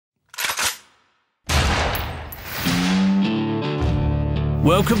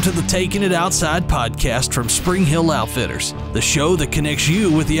Welcome to the Takin It Outside podcast from Spring Hill Outfitters, the show that connects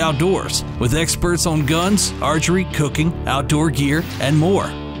you with the outdoors, with experts on guns, archery, cooking, outdoor gear, and more.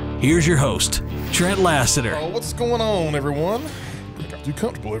 Here's your host, Trent Lassiter. Oh, what's going on, everyone? I got too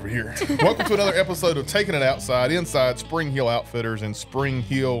comfortable over here. Welcome to another episode of Takin It Outside inside Spring Hill Outfitters in Spring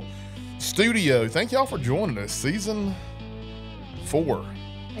Hill Studio. Thank y'all for joining us. Season 4.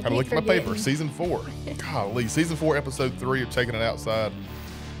 Had to look at my paper. Season 4. Golly, Season 4, Episode 3 of Takin It Outside.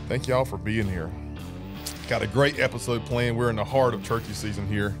 Thank y'all for being here. Got a great episode planned. We're in the heart of turkey season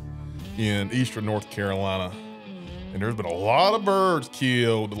here in eastern North Carolina. And there's been a lot of birds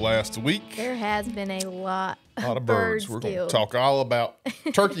killed last week. There has been a lot of birds. We're going to talk all about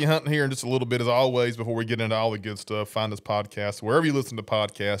turkey hunting here in just a little bit, as always. Before we get into all the good stuff, find this podcast wherever you listen to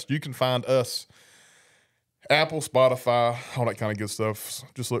podcasts. You can find us Apple, Spotify, all that kind of good stuff.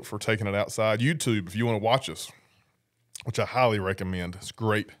 Just look for Takin It Outside. YouTube, if you want to watch us, which I highly recommend. It's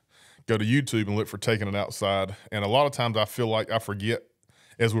great. Go to YouTube and look for Takin It Outside. And a lot of times I feel like I forget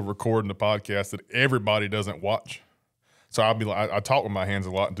as we're recording the podcast that everybody doesn't watch. So I'll be like, I talk with my hands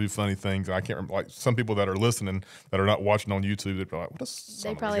a lot and do funny things. And I can't remember, like some people that are listening that are not watching on YouTube, they're like, what is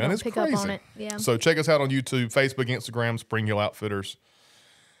they probably don't pick up on it. Yeah. So check us out on YouTube, Facebook, Instagram, Spring Hill Outfitters.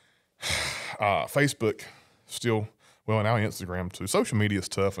 Facebook, still, well, now Instagram too. Social media is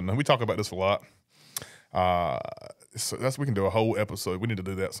tough, and we talk about this a lot. So we can do a whole episode. We need to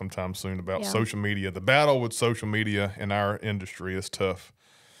do that sometime soon about social media. The battle with social media in our industry is tough,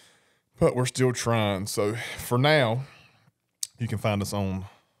 but we're still trying. So for now, you can find us on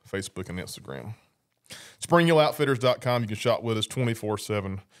Facebook and Instagram. SpringHillOutfitters.com. You can shop with us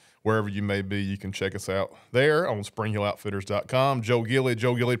 24/7 wherever you may be. You can check us out there on SpringHillOutfitters.com. Joe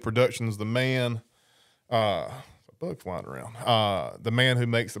Gilly Productions, the man. Bug flying around. The man who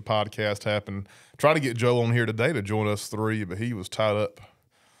makes the podcast happen. Try to get Joe on here today to join us three, but he was tied up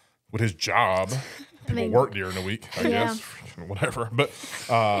with his job. People work during the week, I guess. Whatever. But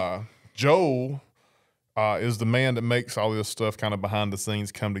Joe is the man that makes all this stuff kind of behind the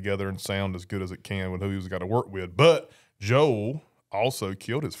scenes come together and sound as good as it can with who he's got to work with. But Joe also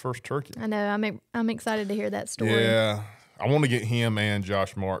killed his first turkey. I know. I'm excited to hear that story. Yeah. I want to get him and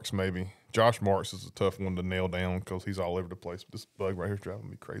Josh Marks maybe. Josh Marks is a tough one to nail down because he's all over the place. This bug right here is driving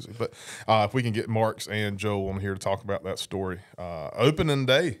me crazy. But if we can get Marks and Joe on here to talk about that story. Opening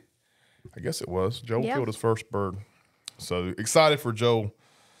day, I guess it was. Joe killed his first bird. So excited for Joe.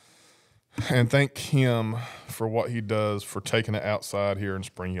 And thank him for what he does for Taking It Outside here in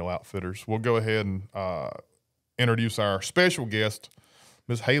Spring Hill Outfitters. We'll go ahead and introduce our special guest,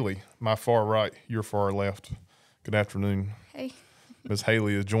 Ms. Hailey, my far right, your far left. Good afternoon. Hey. Ms.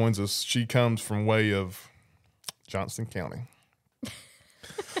 Hailey joins us. She comes from way of Johnston County.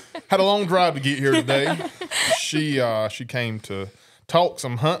 Had a long drive to get here today. She came to talk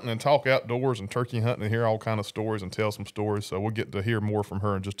some hunting and talk outdoors and turkey hunting and hear all kind of stories and tell some stories. So we'll get to hear more from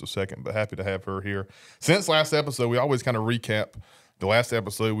her in just a second, but happy to have her here. Since last episode, we always kind of recap. The last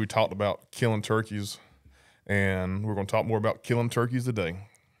episode, we talked about killing turkeys, and we're going to talk more about killing turkeys today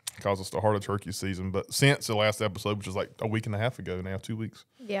because it's the heart of turkey season. But since the last episode, which was like a week and a half ago now, 2 weeks.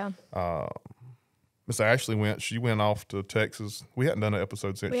 Yeah. Ms. Ashleigh she went off to Texas. We hadn't done an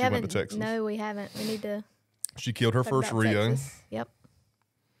episode since she went to Texas. No, we haven't. We need to. She killed her first Rio. Texas. Yep.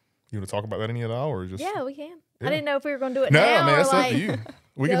 You want to talk about that any at all, or just? Yeah, we can. Yeah. I didn't know if we were going to do it now. No, I mean, that's or up to you.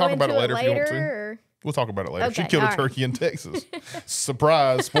 We can talk about it later if you want to. Or? We'll talk about it later. Okay, She killed a turkey in Texas.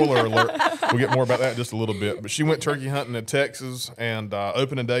 Surprise, spoiler alert. We'll get more about that in just a little bit. But she went turkey hunting in Texas, and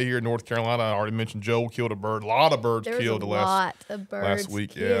opening day here in North Carolina, I already mentioned Joel killed a bird. A lot of birds killed last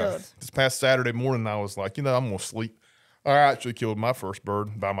week. Killed. Yeah. This past Saturday morning, I was like, I'm going to sleep. I actually killed my first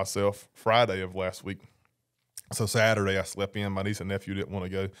bird by myself Friday of last week. So Saturday, I slept in. My niece and nephew didn't want to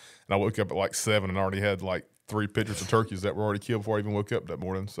go. And I woke up at like 7 and already had like 3 pictures of turkeys that were already killed before I even woke up that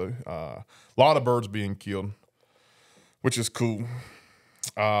morning. So a lot of birds being killed, which is cool.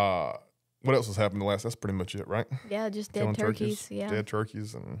 What else has happened that's pretty much it, right? Yeah, just dead turkeys. Yeah. Dead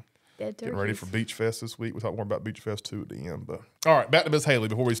turkeys and dead turkeys. Getting ready for Beach Fest this week. We'll talk more about Beach Fest too at the end. But all right, back to Ms. Hailey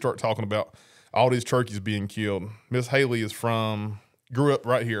before we start talking about all these turkeys being killed. Ms. Hailey grew up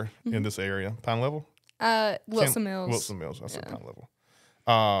right here in this area. Pine Level? Wilson Mills. Wilson Mills. That's Pine Level.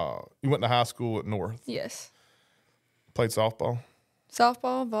 You went to high school at North. Yes. Played softball?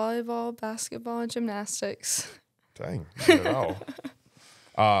 Softball, volleyball, basketball, and gymnastics. Dang, you did it all.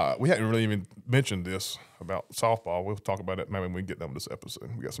 We hadn't really even mentioned this about softball. We'll talk about it maybe when we get done with this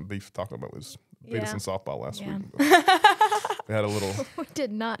episode. We got some beef talking about this. Beat us in softball last week. We had a little. We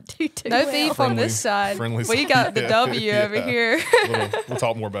did not do too no well. beef on this side. We got the W over here. We'll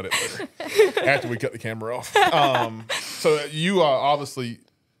talk more about it later after we cut the camera off. So you obviously,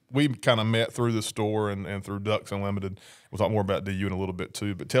 we kind of met through the store and through Ducks Unlimited. We'll talk more about DU in a little bit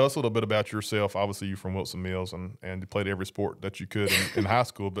too. But tell us a little bit about yourself. Obviously, you're from Wilson Mills and you played every sport that you could in high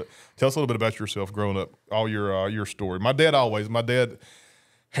school. But tell us a little bit about yourself growing up, all your story. My dad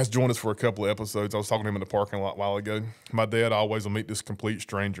has joined us for a couple of episodes. I was talking to him in the parking lot a while ago. My dad always will meet this complete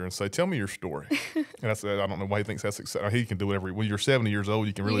stranger and say, "Tell me your story." And I said, "I don't know why he thinks that's exciting." He can do whatever. When you're 70 years old,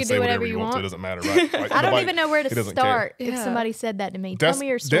 you can really say whatever you want to. It doesn't matter, right? Like, I don't even know where to start if somebody said that to me. Tell me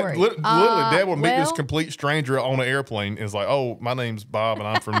your story. Literally, Dad will meet this complete stranger on an airplane and is like, "Oh, my name's Bob and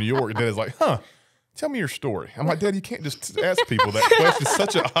I'm from New York." And Dad is like, "Huh. Tell me your story." I'm like, "Dad, you can't just ask people that question." It's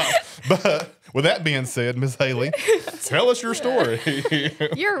such a But with that being said, Ms. Hailey, tell us your story.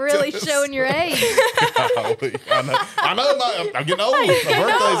 You're really showing your age. I know. I'm getting old. My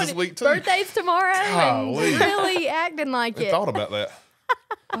birthday's this week too. Birthday's tomorrow. And really acting like it. I thought about that.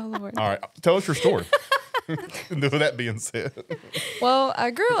 Oh, Lord. All right, tell us your story. With that being said. Well,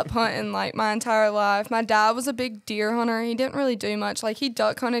 I grew up hunting like my entire life. My dad was a big deer hunter. He didn't really do much. Like he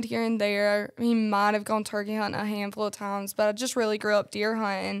duck hunted here and there. He might have gone turkey hunting a handful of times, but I just really grew up deer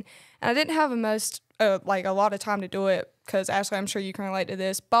hunting. And I didn't have a lot of time to do it because, Ashleigh, I'm sure you can relate to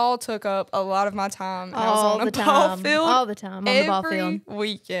this. Ball took up a lot of my time. And I was on the ball field all the time on the ball field. Every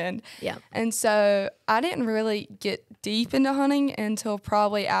weekend. Yeah. And so I didn't really get deep into hunting until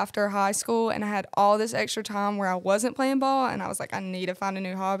probably after high school, and I had all this extra time where I wasn't playing ball, and I was like, I need to find a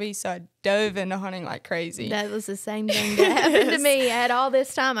new hobby, so I dove into hunting like crazy. That was the same thing that happened to me. I had all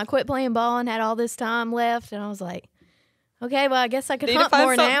this time. I quit playing ball and had all this time left, and I was like, okay, well, I guess I could hunt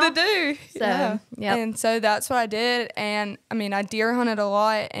more now. Need to find something to do. So, yeah. And so that's what I did. And, I mean, I deer hunted a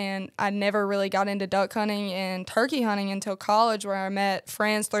lot, and I never really got into duck hunting and turkey hunting until college, where I met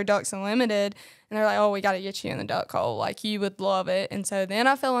friends through Ducks Unlimited. And they're like, "Oh, we got to get you in the duck hole. Like, you would love it." And so then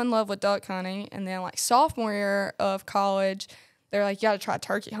I fell in love with duck hunting. And then, like, sophomore year of college, they're like, "You got to try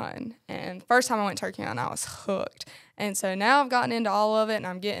turkey hunting." And first time I went turkey hunting, I was hooked. And so now I've gotten into all of it, and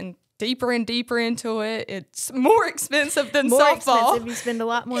I'm getting deeper and deeper into it. It's more expensive than softball. Expensive. You spend a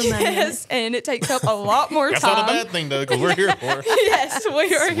lot more money. Yes, and it takes up a lot more That's time. That's not a bad thing, though, because we're here for it. Yes,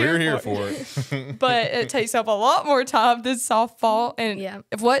 we're here for it. But it takes up a lot more time than softball. And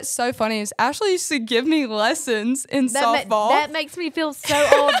what's so funny is Ashleigh used to give me lessons in softball. That makes me feel so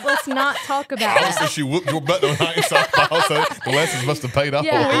old. Let's not talk about that. Obviously, she whooped your butt on night in softball, so the lessons must have paid off.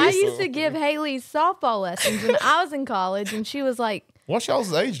 Yeah, I used to give Hailey softball lessons when I was in college, and she was like, "What's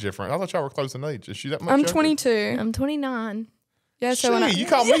y'all's age different? I thought y'all were close in age. Is she that much I'm younger? 22. I'm 29. Yeah, so when you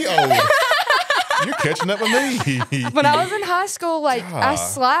call me old. You're catching up with me. When I was in high school, I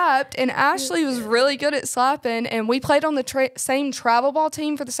slapped, and Ashleigh was really good at slapping, and we played on the same travel ball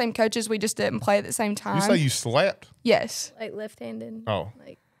team for the same coaches. We just didn't play at the same time. You say you slapped? Yes. Like left-handed? Oh.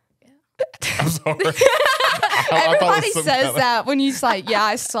 Like, I'm sorry. Everybody says that when you like, "Yeah,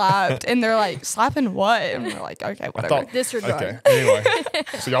 I slapped," and they're like, "Slapping what?" And we're like, "Okay, whatever." Disregard. Okay. Anyway,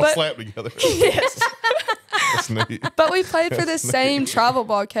 so y'all slapped together. Yes. That's neat. But we played for the same travel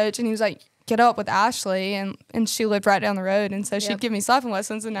ball coach, and he was like, "Get up with Ashleigh," and she lived right down the road, and so she'd give me slapping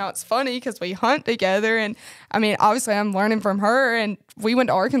lessons, and now it's funny because we hunt together, and I mean, obviously I'm learning from her, and we went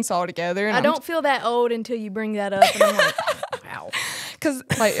to Arkansas together. And I don't feel that old until you bring that up, and I'm like, wow. Because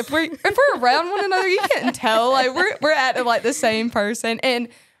like if we're around one another, you can't tell. Like we're acting like the same person. And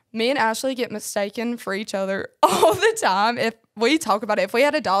me and Ashleigh get mistaken for each other all the time. If we talk about it, if we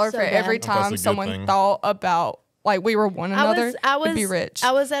had $1 for every time someone thought about like we were one another, we'd be rich.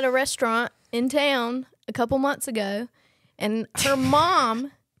 I was at a restaurant in town a couple months ago, and her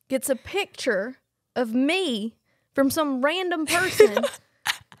mom gets a picture of me from some random person.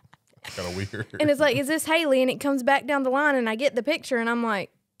 Kind of weird. And it's like, "Is this Hailey?" And it comes back down the line, and I get the picture, and I'm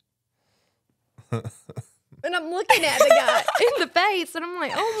like, and I'm looking at the guy in the face, and I'm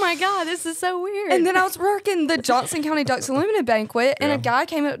like, "Oh my God, this is so weird." And then I was working the Johnson County Ducks Unlimited banquet, and a guy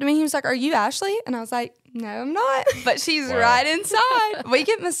came up to me. He was like, "Are you Ashleigh?" And I was like, "No, I'm not." But she's right inside. We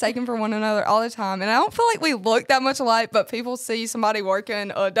get mistaken for one another all the time. And I don't feel like we look that much alike, but people see somebody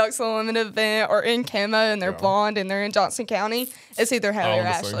working a Ducks Unlimited event or in camo and they're blonde and they're in Johnson County. It's either Hailey or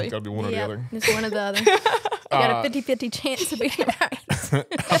Ashleigh. Got to be one or the other. It's one or the other. You got a 50-50 chance of being right.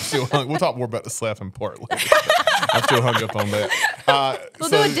 I'm still hung. We'll talk more about the slapping part later. I'm still hung up on that. We'll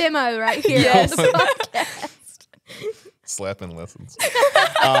do a demo right here on the podcast. Slapping lessons.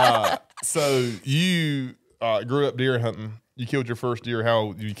 So you grew up deer hunting. You killed your first deer. How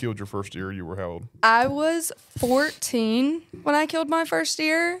old? You killed your first deer. You were how old? I was 14 when I killed my first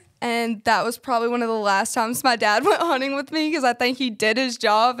deer. And that was probably one of the last times my dad went hunting with me because I think he did his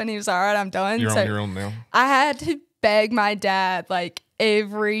job and he was all right, I'm done. You're on your own now. I had to beg my dad like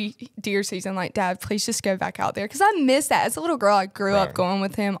every deer season, like, Dad, please just go back out there. Because I miss that. As a little girl, I grew up going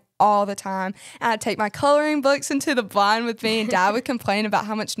with him all the time. And I'd take my coloring books into the blind with me, and Dad would complain about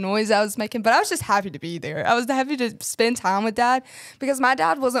how much noise I was making. But I was just happy to be there. I was happy to spend time with Dad because my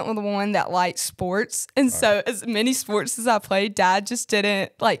dad wasn't the one that liked sports. And so as many sports as I played, Dad just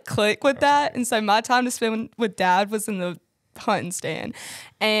didn't, like, click with that. And so my time to spend with Dad was in the hunting stand.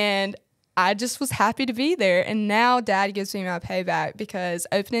 And I just was happy to be there. And now Dad gives me my payback because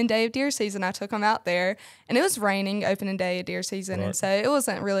opening day of deer season, I took him out there and it was raining opening day of deer season. And so it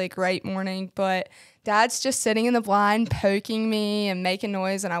wasn't really a great morning, but Dad's just sitting in the blind, poking me and making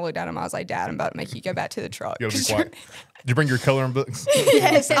noise. And I looked at him. I was like, Dad, I'm about to make you go back to the truck. You gotta be quiet. Did you bring your coloring books?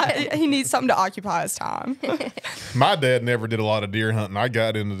 Yes. He needs something to occupy his time. My dad never did a lot of deer hunting. I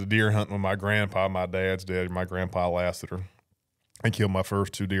got into the deer hunting with my grandpa, my dad's dad. My grandpa Lassiter. I killed my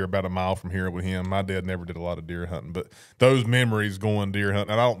first 2 deer about a mile from here with him. My dad never did a lot of deer hunting, but those memories going deer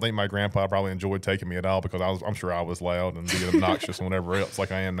hunting, and I don't think my grandpa probably enjoyed taking me at all because I'm sure I was loud and being obnoxious and whatever else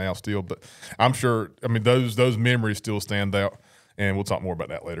like I am now still. But I'm sure, I mean, those memories still stand out, and we'll talk more about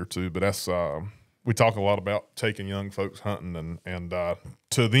that later too. But that's we talk a lot about taking young folks hunting, and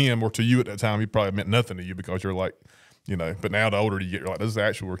to them or to you at that time, it probably meant nothing to you because you're like, you know. But now the older you get, you're like, those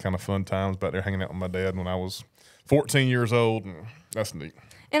actually were kind of fun times back there hanging out with my dad when I was 14 years old, and that's neat.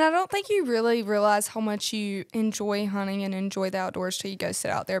 And I don't think you really realize how much you enjoy hunting and enjoy the outdoors till you go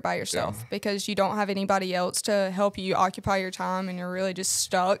sit out there by yourself because you don't have anybody else to help you occupy your time and you're really just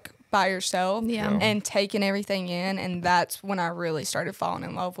stuck by yourself and taking everything in. And that's when I really started falling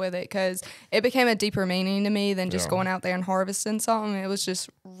in love with it because it became a deeper meaning to me than just going out there and harvesting something. It was just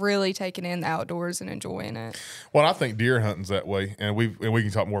really taking in the outdoors and enjoying it. Well, I think deer hunting's that way, and we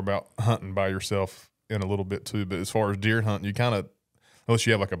can talk more about hunting by yourself in a little bit too, but as far as deer hunting, you kind of, unless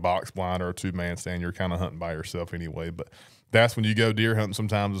you have like a box blind or a 2-man stand, you're kind of hunting by yourself anyway. But that's when you go deer hunting.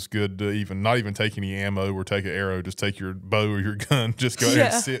 Sometimes it's good to not even take any ammo or take an arrow, just take your bow or your gun, just go there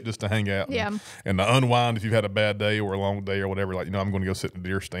and sit just to hang out. And to unwind if you've had a bad day or a long day or whatever, like, I'm going to go sit in a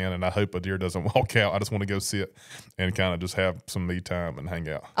deer stand and I hope a deer doesn't walk out. I just want to go sit and kind of just have some me time and hang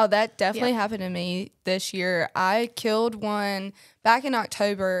out. Oh, that definitely happened to me this year. I killed one back in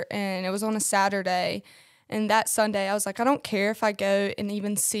October and it was on a Saturday. And that Sunday, I was like, I don't care if I go and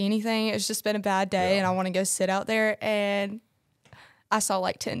even see anything. It's just been a bad day, and I want to go sit out there. And I saw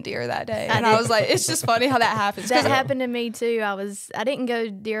like 10 deer that day. And I was like, it's just funny how that happens. That happened to me, too. I didn't go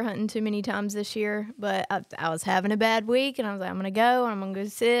deer hunting too many times this year, but I was having a bad week, and I was like, I'm going to go, and I'm going to go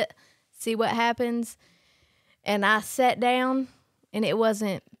sit, see what happens. And I sat down, and it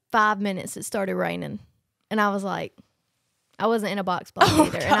wasn't 5 minutes it started raining. And I was like, I wasn't in a box blind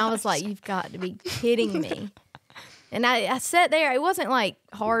either. Gosh. And I was like, you've got to be kidding me. And I sat there. It wasn't like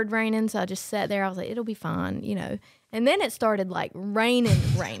hard raining, so I just sat there. I was like, it'll be fine, And then it started like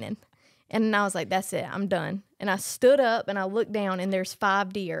raining. And I was like, that's it. I'm done. And I stood up and I looked down and there's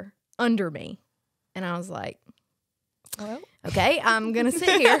 5 deer under me. And I was like, well, okay, I'm going to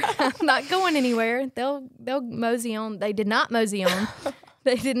sit here. I'm not going anywhere. They'll mosey on. They did not mosey on.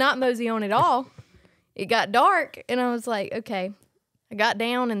 They did not mosey on at all. It got dark, and I was like, okay. I got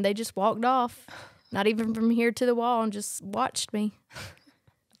down, and they just walked off, not even from here to the wall, and just watched me.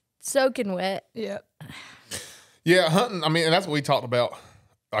 Soaking wet. Yep. Yeah, hunting, I mean, and that's what we talked about,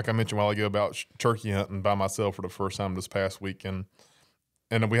 like I mentioned a while ago, about turkey hunting by myself for the first time this past week. And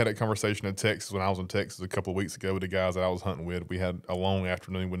we had a conversation in Texas when I was in Texas a couple of weeks ago with the guys that I was hunting with. We had a long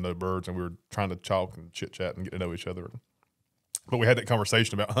afternoon with no birds, and we were trying to talk and chit-chat and get to know each other. But we had that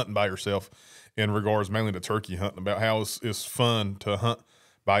conversation about hunting by yourself in regards mainly to turkey hunting, about how it's fun to hunt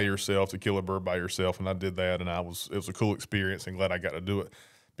by yourself, to kill a bird by yourself. And I did that, and it was a cool experience, and glad I got to do it.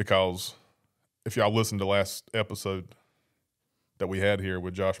 Because if y'all listened to last episode that we had here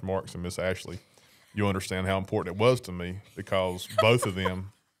with Josh Marks and Ms Ashleigh, you'll understand how important it was to me, because both of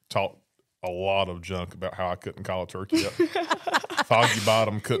them talked a lot of junk about how I couldn't call a turkey up. Foggy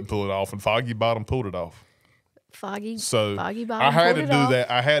Bottom couldn't pull it off, and Foggy Bottom pulled it off. Foggy Bottom. I had to do that.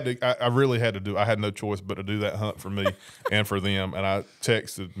 I really had to do. I had no choice but to do that hunt for me and for them. And I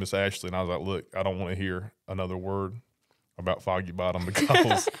texted Miss Ashleigh, and I was like, "Look, I don't want to hear another word about Foggy Bottom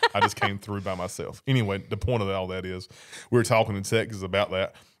because I just came through by myself." Anyway, the point of all that is, we were talking in Texas about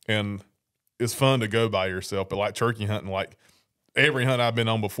that, and it's fun to go by yourself. But like turkey hunting, like every hunt I've been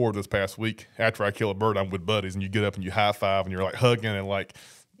on before this past week, after I kill a bird, I'm with buddies, and you get up and you high five, and you're like hugging and like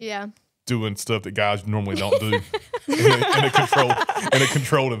doing stuff that guys normally don't do in a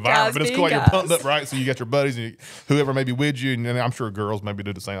controlled environment. But it's cool, like you're pumped up, right? So you got your buddies and whoever may be with you, and I'm sure girls maybe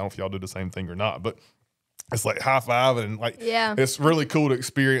do the same. I don't know if y'all do the same thing or not, but it's like high five and like it's really cool to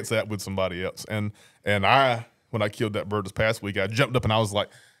experience that with somebody else. And I when I killed that bird this past week, I jumped up and I was like,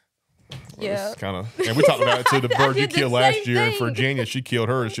 Yeah. kind of, and we talked about it too. The bird you did the killed last same year in thing. Virginia, she killed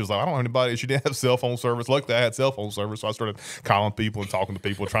her, and she was like, I don't have anybody. She didn't have cell phone service. Luckily, I had cell phone service, so I started calling people and talking to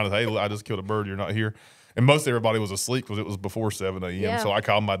people, trying to say, hey, I just killed a bird. You're not here. And most everybody was asleep because it was before 7 a.m. Yeah. So I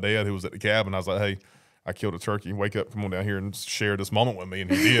called my dad, who was at the cabin. I was like, hey, I killed a turkey. Wake up, come on down here and share this moment with me.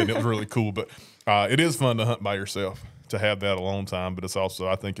 And he did. It was really cool. But it is fun to hunt by yourself, to have that alone time. But it's also,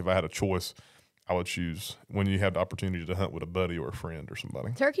 I think if I had a choice, I would choose when you have the opportunity to hunt with a buddy or a friend or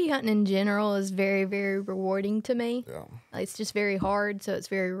somebody. Turkey hunting in general is very, very rewarding to me. Yeah. Like, it's just very hard, so it's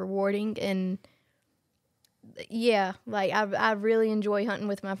very rewarding. And yeah, like I really enjoy hunting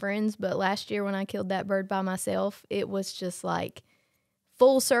with my friends. But last year when I killed that bird by myself, it was just like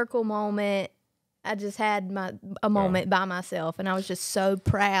full circle moment. I just had a moment by myself, and I was just so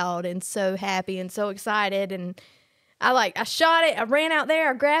proud and so happy and so excited. And I shot it, I ran out there,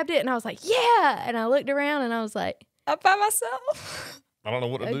 I grabbed it, and I was like, yeah. And I looked around and I was like, I'm by myself. I don't know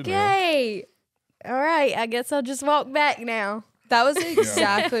what to do now. okay, all right, I guess I'll just walk back now. That was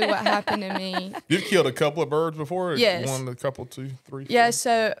exactly what happened to me. You've killed a couple of birds before? Yes. One, a couple, 2, 3? Yeah, 4?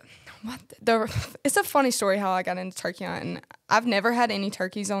 so it's a funny story how I got into turkey hunting. I've never had any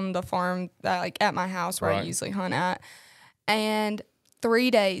turkeys on the farm at my house where I usually hunt at. And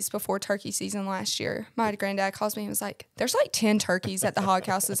 3 days before turkey season last year, my granddad calls me and was like, there's like 10 turkeys at the hog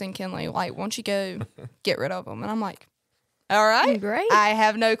houses in Kinley. Like, why don't you go get rid of them? And I'm like, all right. Great. I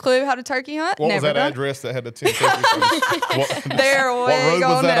have no clue how to turkey hunt. What Never was that done. address that had the 10 turkeys? They're What way road was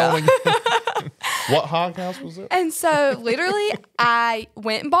gone that now. on? What hog house was it? And so literally I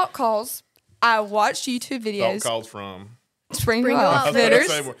went and bought calls. I watched YouTube Dog videos. calls from. Spring Hill Hill Outfitters.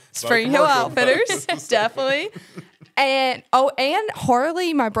 Outfitters. Spring Hill Commercial. Outfitters, definitely. And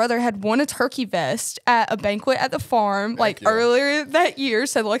Harley, my brother, had won a turkey vest at a banquet at the farm earlier that year.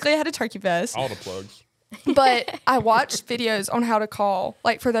 So luckily I had a turkey vest. All the plugs. But I watched videos on how to call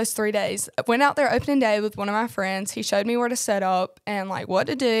for those 3 days. I went out there opening day with one of my friends. He showed me where to set up and what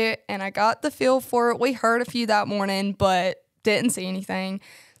to do. And I got the feel for it. We heard a few that morning, but didn't see anything.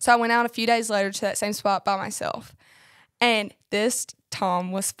 So I went out a few days later to that same spot by myself. And this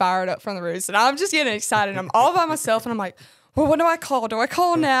Tom was fired up from the roost. And I'm just getting excited. I'm all by myself. And I'm like, well, what do I call? Do I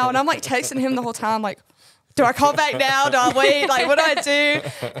call now? And I'm texting him the whole time, do I call back now? Do I wait? What do I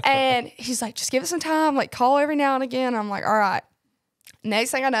do? And he's like, just give it some time. Call every now and again. I'm like, all right.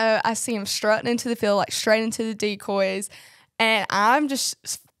 Next thing I know, I see him strutting into the field, straight into the decoys. And I'm just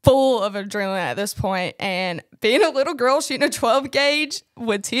full of adrenaline at this point. And being a little girl shooting a 12 gauge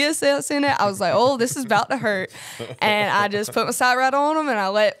with TSS in it, I was like, oh, this is about to hurt. And I just put my sight right on him and I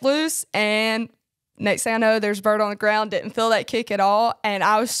let loose. And next thing I know, there's a bird on the ground. Didn't feel that kick at all. And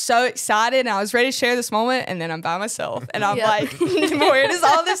I was so excited and I was ready to share this moment. And then I'm by myself. And I'm like, where does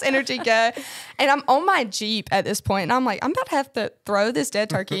all this energy go? And I'm on my Jeep at this point. And I'm like, I'm about to have to throw this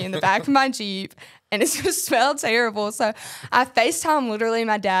dead turkey in the back of my Jeep. And it's going to smell terrible. So I FaceTime literally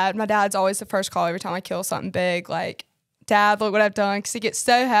my dad. My dad's always the first call every time I kill something big. Dad, look what I've done. Because he gets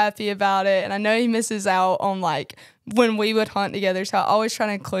so happy about it. And I know he misses out on when we would hunt together. So I always try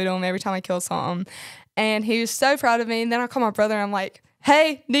to include him every time I kill something. And he was so proud of me. And then I call my brother and I'm like,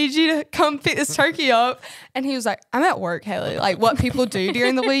 hey, need you to come pick this turkey up. And he was like, I'm at work, Hailey. What people do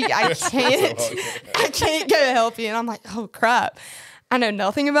during the week, I can't go help you. And I'm like, oh, crap. I know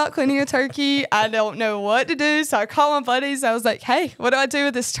nothing about cleaning a turkey. I don't know what to do. So I called my buddies. I was like, hey, what do I do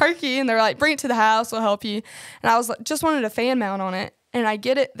with this turkey? And they're like, bring it to the house. We'll help you. And I was like, just wanted a fan mount on it. And I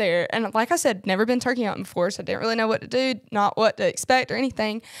get it there. And like I said, never been turkey hunting before. So I didn't really know what to do, not what to expect or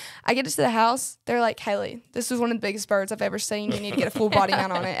anything. I get it to the house. They're like, Hailey, this was one of the biggest birds I've ever seen. You need to get a full body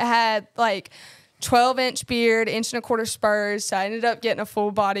mount on it. It had 12-inch beard, 1.25-inch spurs. So I ended up getting a full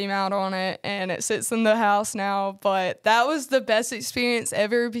body mount on it, and it sits in the house now. But that was the best experience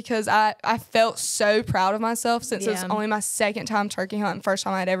ever because I felt so proud of myself since it was only my second time turkey hunting, first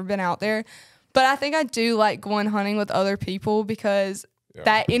time I'd ever been out there. But I think I do like going hunting with other people because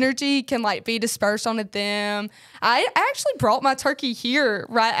that energy can be dispersed onto them. I actually brought my turkey here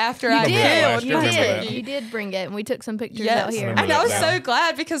right after I killed my turkey. You did bring it, and we took some pictures out here. And I was so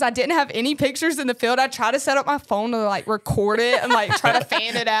glad because I didn't have any pictures in the field. I tried to set up my phone to record it and try to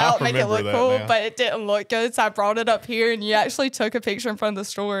fan it out, make it look cool, but it didn't look good. So I brought it up here, and you actually took a picture in front of the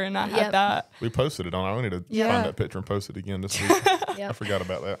store, and I had that. We posted it on. I need to find that picture and post it again this week. I forgot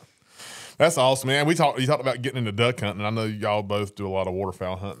about that. That's awesome, man. You talked about getting into duck hunting. I know y'all both do a lot of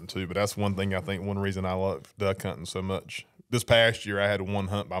waterfowl hunting too, but that's one thing I think one reason I love duck hunting so much. This past year I had one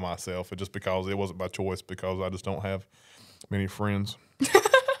hunt by myself, just because it wasn't by choice because I just don't have many friends.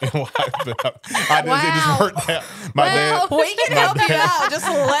 It just worked out. We can help you out. Just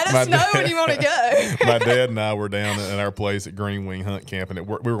let us know when you want to go. My dad and I were down at our place at Green Wing Hunt Camp, and we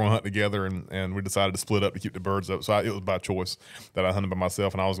were going to hunt together, and we decided to split up to keep the birds up. So it was by choice that I hunted by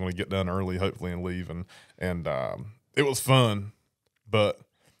myself, and I was going to get done early, hopefully, and leave. And it was fun, but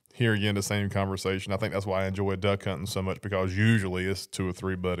here again, the same conversation. I think that's why I enjoy duck hunting so much, because usually it's 2 or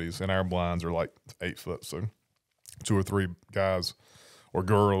 3 buddies, and our blinds are like 8 foot, so 2 or 3 guys or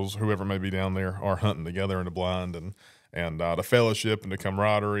girls, whoever may be down there, are hunting together in the blind, and the fellowship and the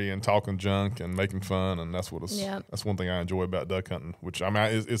camaraderie and talking junk and making fun, and that's what that's one thing I enjoy about duck hunting. Which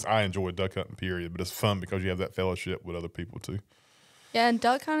I enjoy duck hunting, period, but it's fun because you have that fellowship with other people too. Yeah, and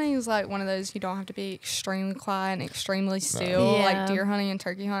duck hunting is like one of those you don't have to be extremely quiet and extremely still. Yeah. Like deer hunting and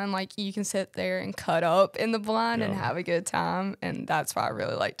turkey hunting, like you can sit there and cut up in the blind and have a good time, and that's why I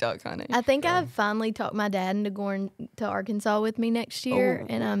really like duck hunting. I think I've finally talked my dad into going to Arkansas with me next year,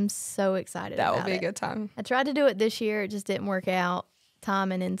 and I'm so excited about it. That will be a good time. I tried to do it this year. It just didn't work out,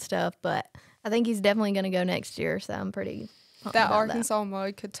 timing and stuff, but I think he's definitely going to go next year, so I'm pretty pumped That about Arkansas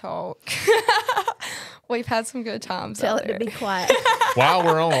mud could talk. We've had some good times Tell out it there. to be quiet. While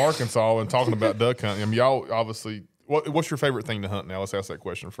we're on Arkansas and talking about duck hunting, I mean, y'all obviously, what's your favorite thing to hunt now? Let's ask that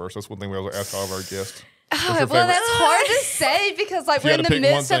question first. That's one thing we always ask all of our guests. Well, that's hard to say because like we're in the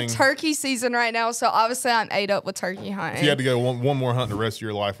midst of turkey season right now, so obviously I'm ate up with turkey hunting. If you had to go one more hunt the rest of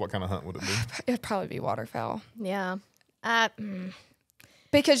your life, what kind of hunt would it be? It'd probably be waterfowl. Yeah.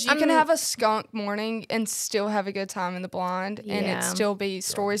 Because you can have a skunk morning and still have a good time in the blind, and it still be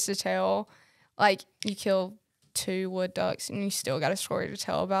stories to tell. Like you kill 2 wood ducks and you still got a story to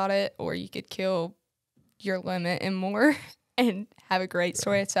tell about it, or you could kill your limit and more and have a great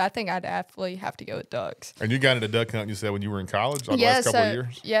story. So I think I'd definitely have to go with ducks. And you got into duck hunting, you said, when you were in college, like the last couple of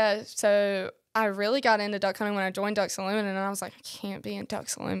years? Yeah, so I really got into duck hunting when I joined Ducks Unlimited, and I was like, I can't be in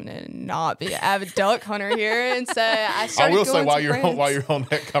Ducks Unlimited and not be an avid duck hunter here. And so I started. I will say while you're on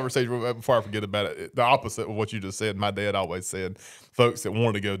that conversation, before I forget about it, the opposite of what you just said. My dad always said, folks that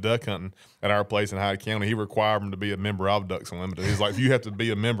wanted to go duck hunting at our place in Hyde County, he required them to be a member of Ducks Unlimited. He's like, if you have to be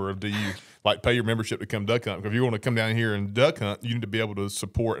a member of DU, like pay your membership to come duck hunt. If you want to come down here and duck hunt, you need to be able to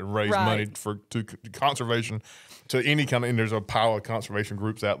support and raise money to conservation, to any kind of, and there's a pile of conservation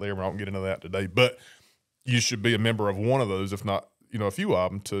groups out there. We won't get into that today, but you should be a member of one of those, if not, a few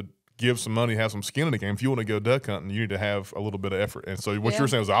of them, to give some money, have some skin in the game. If you want to go duck hunting, you need to have a little bit of effort. And so what you're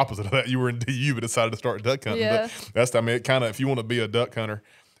saying was the opposite of that. You were in DU but decided to start duck hunting. Yeah. But that's, I mean, it kind of, if you want to be a duck hunter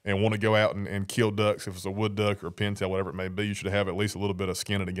and want to go out and kill ducks, if it's a wood duck or a pintail, whatever it may be, you should have at least a little bit of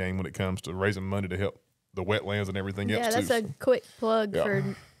skin in the game when it comes to raising money to help the wetlands and everything else. Yeah, that's a quick plug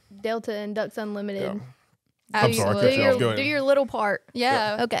for Delta and Ducks Unlimited. Yeah. I'm sorry, do your little part.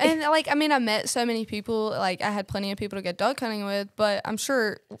 Yeah. Okay. And I met so many people. Like I had plenty of people to go duck hunting with, but I'm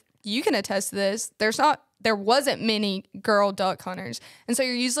sure you can attest to this. There wasn't many girl duck hunters, and so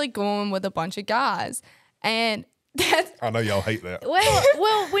you're usually going with a bunch of guys. And I know y'all hate that.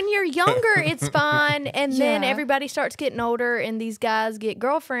 Well, when you're younger, it's fine, and then everybody starts getting older, and these guys get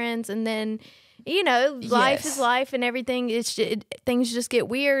girlfriends, and then life is life, and everything. Things just get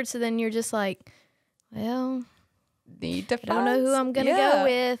weird. So then you're just like, well, I don't know who I'm gonna go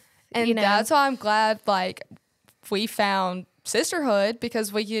with, and that's why I'm glad we found sisterhood,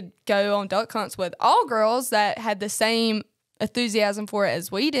 because we could go on duck hunts with all girls that had the same enthusiasm for it as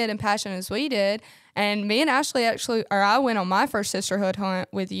we did and passion as we did. And me and Ashley I went on my first sisterhood hunt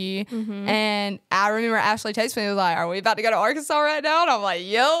with you, and I remember Ashley texted me and was like, "Are we about to go to Arkansas right now?" And I'm like,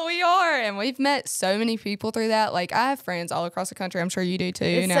 "Yo, we are." And we've met so many people through that. Like I have friends all across the country. I'm sure you do too.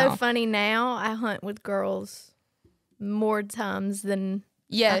 It's so funny now. I hunt with girls more times than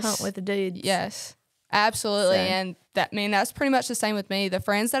I hunt with the dudes. Yes. Absolutely. So. And that's pretty much the same with me. The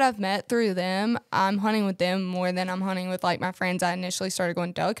friends that I've met through them, I'm hunting with them more than I'm hunting with my friends I initially started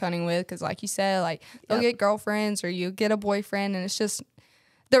going duck hunting with. Because like you said, they'll get girlfriends or you get a boyfriend, and it's just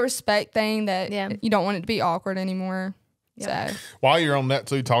the respect thing that you don't want it to be awkward anymore. Yep. So while you're on that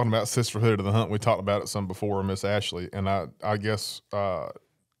too, talking about sisterhood of the hunt, we talked about it some before, Ms. Ashleigh, and I guess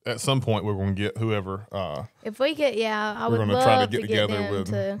at some point we're going to get whoever. If we get, I would love to get them. We're going to try to get together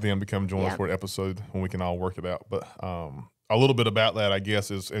with them to come join us for an episode when we can all work it out. But a little bit about that, I guess,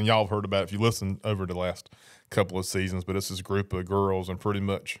 is, and y'all have heard about it if you listen over the last couple of seasons, but it's this group of girls, and pretty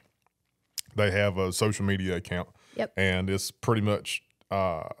much they have a social media account. Yep. And it's pretty much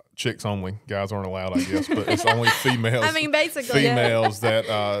chicks only. Guys aren't allowed, I guess, but it's only females. I mean, basically. Females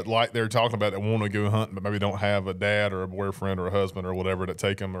that, like they're talking about, that want to go hunting, but maybe don't have a dad or a boyfriend or a husband or whatever to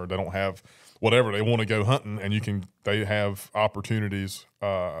take them, or they don't have whatever. They want to go hunting, and they have opportunities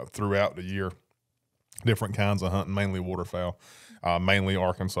throughout the year different kinds of hunting, mainly waterfowl. Mainly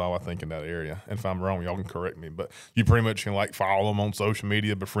Arkansas, I think, in that area. And if I'm wrong, y'all can correct me. But you pretty much can like follow them on social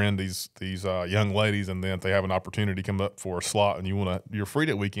media, befriend these young ladies, and then if they have an opportunity to come up for a slot and you're free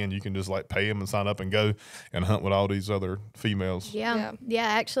that weekend, you can just like pay them and sign up and go and hunt with all these other females. Yeah.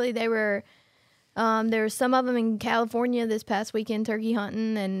 Actually, there were some of them in California this past weekend turkey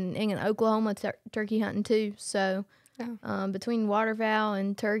hunting, and in Oklahoma turkey hunting too. So between waterfowl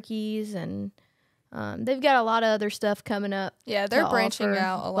and turkeys and they've got a lot of other stuff coming up. Yeah, they're branching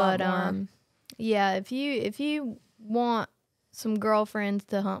out a lot more. Yeah, if you want some girlfriends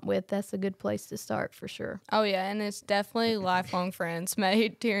to hunt with, that's a good place to start for sure. Oh yeah, and it's definitely lifelong friends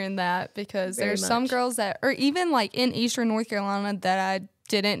made during that, because Very there's much. some girls that, or even like in Eastern North Carolina, that I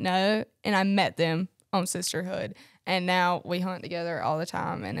didn't know, and I met them on Sisterhood, and now we hunt together all the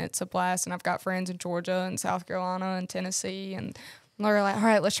time, and it's a blast. And I've got friends in Georgia and South Carolina and Tennessee, and they're like, all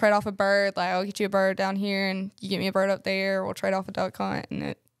right, let's trade off a bird. Like, I'll get you a bird down here, and you get me a bird up there. We'll trade off a duck hunt, and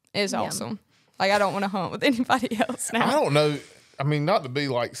it is awesome. Like, I don't want to hunt with anybody else now. I don't know. I mean, not to be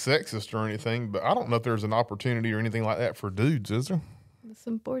like sexist or anything, but I don't know if there's an opportunity or anything like that for dudes, is there? It's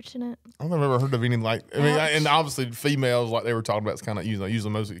unfortunate. I've never heard of any like. I mean, and obviously females, like they were talking about, it's kind of usually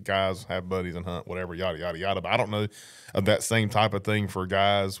most guys have buddies and hunt, whatever, yada yada yada. But I don't know of that same type of thing for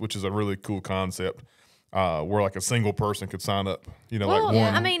guys, which is a really cool concept. Where like a single person could sign up, like one.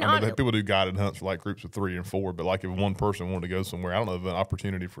 I mean, people do guided hunts for like groups of 3 and 4, but like if one person wanted to go somewhere, I don't know of an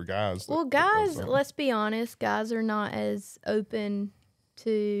opportunity for guys. Well, guys, let's be honest, guys are not as open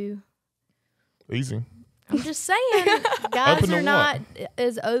to. Easy. I'm just saying, guys are not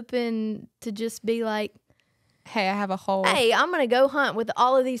as open to just be like, hey, I have a hole. Hey, I'm gonna go hunt with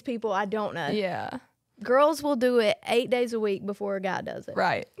all of these people I don't know. Yeah. Girls will do it 8 days a week before a guy does it.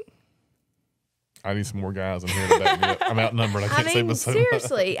 Right. I need some more guys in here to back me up. I'm outnumbered. I can't say but so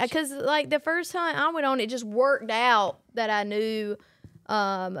seriously, because like the first hunt I went on, it just worked out that I knew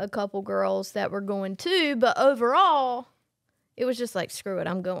a couple girls that were going too. But overall, it was just like, screw it,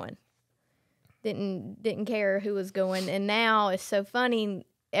 I'm going. Didn't care who was going. And now it's so funny.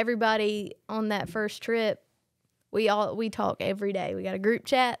 Everybody on that first trip, we talk every day. We got a group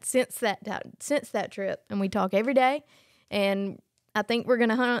chat since that trip, and we talk every day. And I think we're going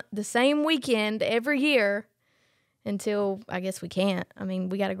to hunt the same weekend every year until I guess we can't. I mean,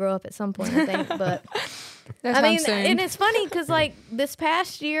 we got to grow up at some point, I think. But I mean, and it's funny because like this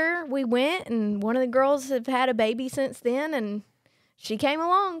past year we went, and one of the girls have had a baby since then, and she came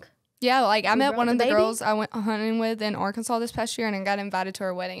along. Yeah, like I met one of the girls I went hunting with in Arkansas this past year, and I got invited to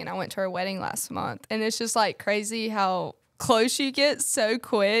her wedding, and I went to her wedding last month. And it's just like crazy how close you get so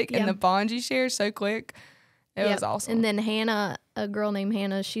quick, and the bond you share so quick. It was awesome. And then Hannah, a girl named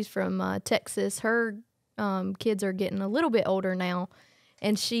Hannah, she's from Texas. Her kids are getting a little bit older now,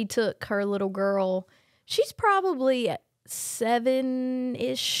 and she took her little girl. She's probably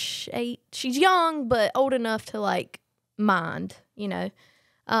 7-ish, 8. She's young, but old enough to like mind,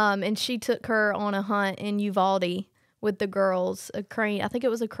 And she took her on a hunt in Uvalde with the girls, a crane. I think it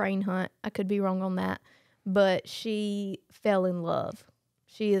was a crane hunt. I could be wrong on that, but she fell in love.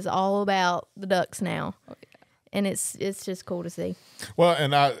 She is all about the ducks now. Oh, yeah. And it's just cool to see. Well,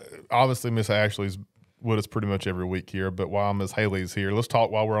 and obviously Ms. Ashleigh's with us pretty much every week here, but while Ms. Hailey's here, let's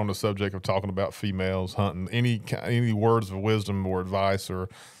talk while we're on the subject of talking about females hunting. Any words of wisdom or advice or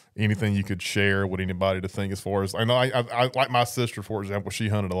anything you could share with anybody to think as far as, I know I like my sister, for example, she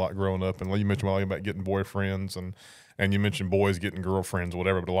hunted a lot growing up, and you mentioned about getting boyfriends and you mentioned boys getting girlfriends or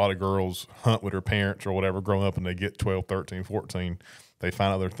whatever, but a lot of girls hunt with their parents or whatever growing up, and they get 12, 13, 14. They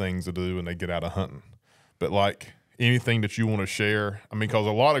find other things to do and they get out of hunting. But like anything that you want to share, I mean, because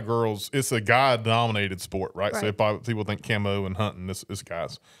a lot of girls, it's a guy-dominated sport, right? So people think camo and hunting, it's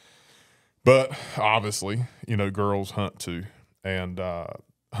guys. But obviously, girls hunt too, and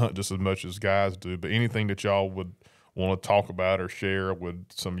hunt just as much as guys do. But anything that y'all would want to talk about or share with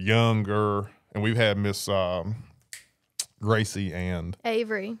some younger, and we've had Miss Gracie and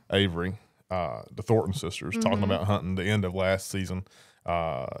Avery, the Thornton sisters, talking about hunting the end of last season.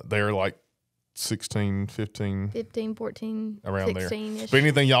 They're like 16, 15, 14, around 16-ish. There. But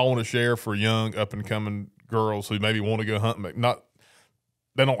anything y'all want to share for young, up-and-coming girls who maybe want to go hunting, but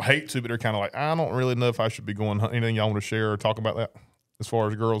they don't hate to, but they're kind of like, I don't really know if I should be going hunting. Anything y'all want to share or talk about that as far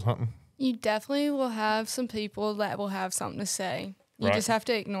as girls hunting? You definitely will have some people that will have something to say. You just have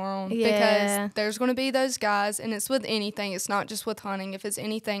to ignore them because there's going to be those guys, and it's with anything. It's not just with hunting. If it's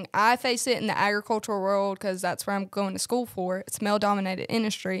anything, I face it in the agricultural world because that's where I'm going to school for. It's male-dominated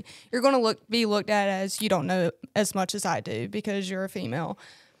industry. You're going to be looked at as you don't know as much as I do because you're a female.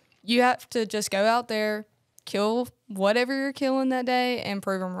 You have to just go out there, kill whatever you're killing that day and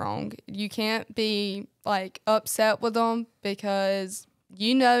prove them wrong. You can't be like upset with them because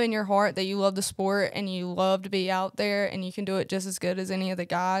you know in your heart that you love the sport and you love to be out there and you can do it just as good as any of the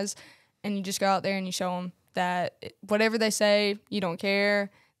guys. And you just go out there and you show them that whatever they say, you don't care.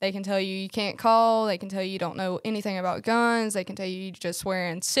 They can tell you can't call. They can tell you don't know anything about guns. They can tell you just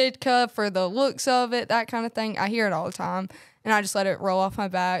wearing Sitka for the looks of it, that kind of thing. I hear it all the time. And I just let it roll off my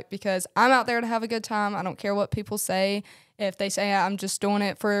back because I'm out there to have a good time. I don't care what people say. If they say I'm just doing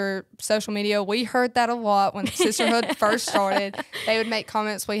it for social media, we heard that a lot when Sisterhood first started. They would make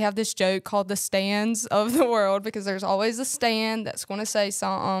comments. We have this joke called the stands of the world because there's always a stand that's going to say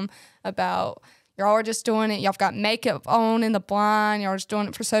something about y'all are just doing it. Y'all got makeup on in the blind. Y'all are just doing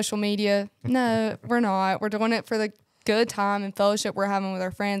it for social media. No, we're not. We're doing it for the good time and fellowship we're having with our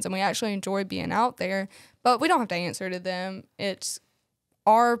friends, and we actually enjoy being out there. But we don't have to answer to them. It's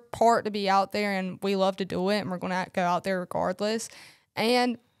our part to be out there, and we love to do it, and we're going to go out there regardless.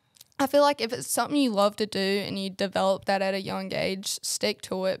 And I feel like if it's something you love to do and you develop that at a young age, stick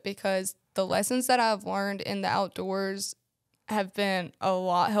to it, because the lessons that I've learned in the outdoors have been a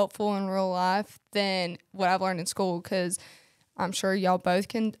lot helpful in real life than what I've learned in school, because I'm sure y'all both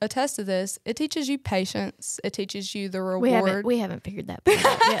can attest to this. It teaches you patience. It teaches you the reward. We haven't figured that part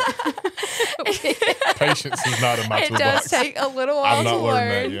out yet. Patience is not in my toolbox. It does take a little while I've not to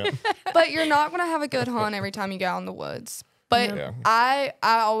learned learn. that yet. But you're not going to have a good hunt every time you go out in the woods. But Yeah. I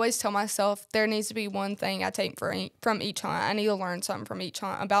always tell myself there needs to be one thing I take from each hunt. I need to learn something from each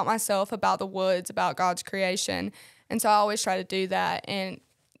hunt about myself, about the woods, about God's creation. And so I always try to do that. And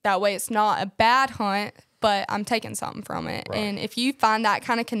that way it's not a bad hunt, but I'm taking something from it. Right. And if you find that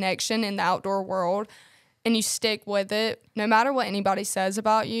kind of connection in the outdoor world and you stick with it, no matter what anybody says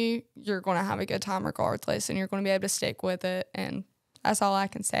about you, you're going to have a good time regardless, and you're going to be able to stick with it. And that's all I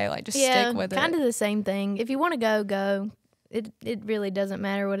can say. Like, just stick with it. Kind of the same thing. If you want to go. It really doesn't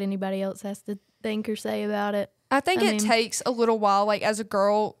matter what anybody else has to think or say about it. I think it takes a little while, like as a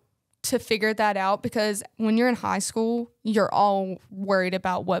girl, to figure that out, because when you're in high school, you're all worried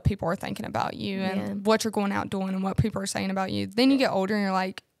about what people are thinking about you and what you're going out doing and what people are saying about you. Then you get older and you're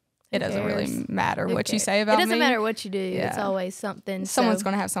like, it doesn't really matter what you say about me. It doesn't matter what you do. Yeah. It's always something. Someone's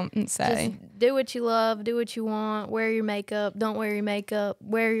going to have something to say. Just do what you love, do what you want, wear your makeup, don't wear your makeup,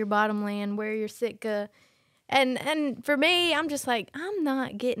 wear your bottomland, wear your Sitka. And for me, I'm just like, I'm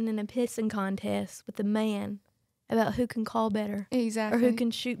not getting in a pissing contest with a man about who can call better. Exactly. Or who can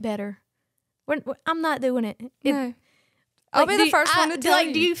shoot better. I'm not doing it. No. I'll be the first one to tell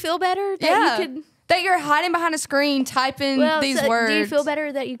you. Do you feel better that you could... that you're hiding behind a screen typing these words? Do you feel better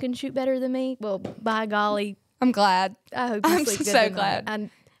that you can shoot better than me? Well, by golly. I'm glad. I hope you I'm sleep good so tonight. glad.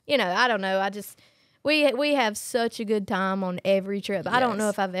 I don't know. We have such a good time on every trip. I don't know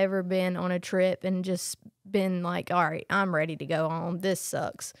if I've ever been on a trip and just been like, all right, I'm ready to go home. This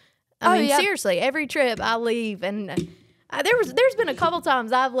sucks. I mean, seriously, every trip I leave, and there's been a couple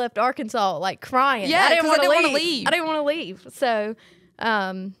times I've left Arkansas like crying. Yeah, I didn't want to leave. I didn't want to leave. So,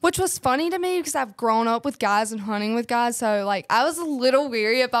 which was funny to me because I've grown up with guys and hunting with guys. So like I was a little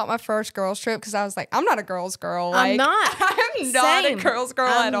weary about my first girls trip because I was like, I'm not a girls girl. Like, I'm not. I'm not a girls girl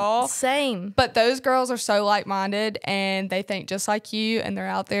at all. Same. But those girls are so like-minded and they think just like you, and they're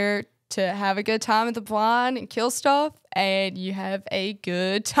out there to have a good time at the blind and kill stuff, and you have a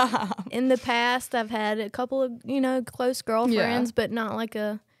good time. In the past, I've had a couple of, close girlfriends, but not like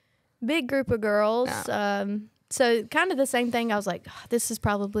a big group of girls. No. So kind of the same thing. I was like, this is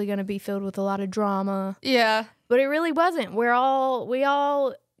probably going to be filled with a lot of drama. Yeah. But it really wasn't. We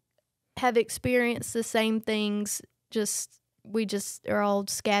all have experienced the same things. We just are all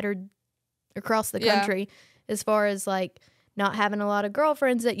scattered across the country as far as like not having a lot of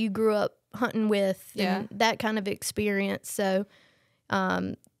girlfriends that you grew up hunting with and that kind of experience. So,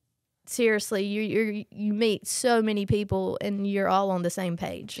 seriously, you meet so many people and you're all on the same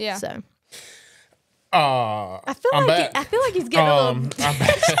page. Yeah. So, I feel like he's getting a little. I'm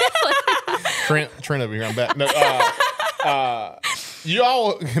back. Trent over here. I'm back. No, you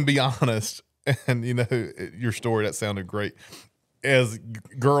all can be honest, and your story that sounded great. As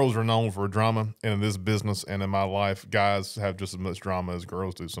girls are known for drama, and in this business and in my life, guys have just as much drama as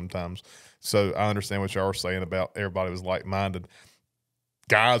girls do sometimes. So I understand what y'all are saying about everybody was like-minded.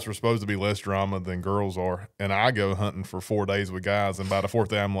 Guys are supposed to be less drama than girls are, and I go hunting for 4 days with guys, and by the fourth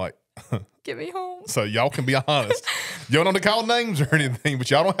day, I'm like, get me home. So y'all can be honest. You don't have to call names or anything,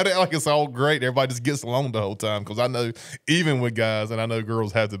 but y'all don't have to act like it's all great. Everybody just gets along the whole time, because I know even with guys, and I know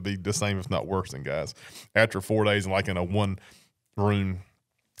girls have to be the same, if not worse than guys. After 4 days, like in a one room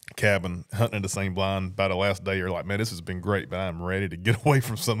cabin hunting in the same blind. By the last day, you're like, man, this has been great, but I'm ready to get away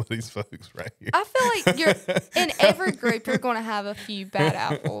from some of these folks right here. I feel like you're in every group, you're going to have a few bad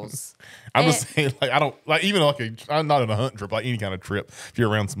apples. I'm just saying, like, I don't like even like I'm not on a hunting trip, like any kind of trip. If you're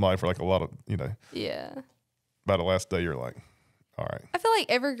around somebody for like a lot of, Yeah. By the last day, you're like, all right. I feel like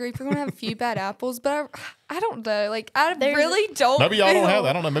every group you're going to have a few bad apples, but I don't know. Like, I really don't. Maybe y'all don't have that.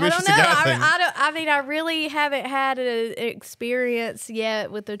 I don't know. Maybe it's just a guy thing. I really haven't had an experience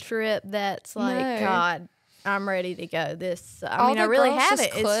yet with a trip that's like, God, I'm ready to go. I really haven't.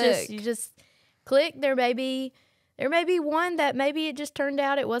 It's just, you just click. There may be one that maybe it just turned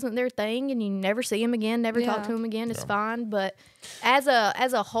out it wasn't their thing and you never see them again, never talk to them again. It's fine. But as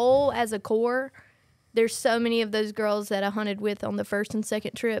a whole, as a core, there's so many of those girls that I hunted with on the first and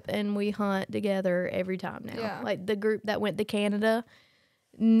second trip, and we hunt together every time now. Yeah. Like the group that went to Canada,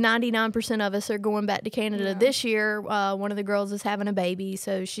 99% of us are going back to Canada this year. One of the girls is having a baby,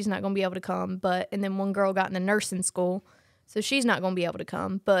 so she's not going to be able to come. And then one girl got in the nursing school, so she's not going to be able to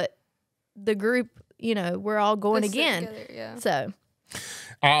come. But the group, we're all going again. Together, So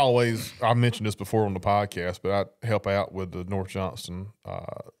I mentioned this before on the podcast, but I help out with the North Johnston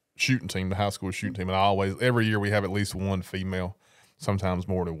shooting team, the high school shooting team, and every year we have at least one female, sometimes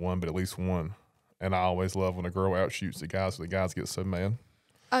more than one, but at least one. And I always love when a girl outshoots the guys, so the guys get so mad.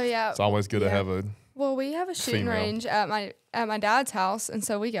 Oh yeah, it's always good to have a. Well, we have a shooting range at my dad's house, and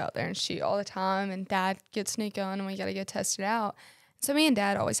so we go out there and shoot all the time. And Dad gets a new gun, and we got to go test it out. So me and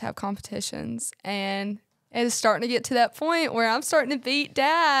Dad always have competitions, and it's starting to get to that point where I'm starting to beat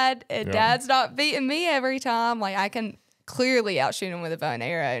Dad, and Dad's not beating me every time. Like I can clearly outshoot him with a bow and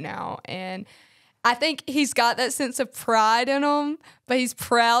arrow now, and I think he's got that sense of pride in him, but he's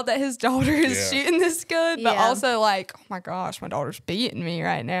proud that his daughter is shooting this good, but also like, oh my gosh, my daughter's beating me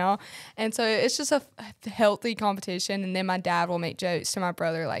right now. And so it's just a healthy competition. And then my dad will make jokes to my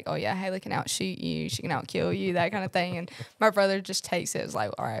brother like, oh yeah, Hailey can outshoot you, she can outkill you, that kind of thing. And my brother just takes it as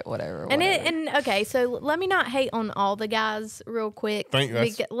like, all right, whatever. Okay, so let me not hate on all the guys real quick.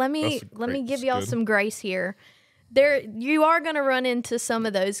 Let me give y'all some grace here. You are going to run into some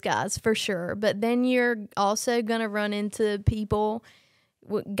of those guys for sure, but then you're also going to run into people,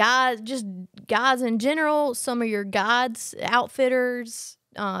 guys in general, some of your guides, outfitters,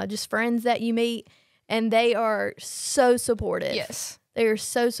 just friends that you meet, and they are so supportive. Yes. They are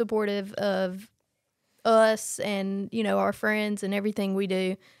so supportive of us and, our friends and everything we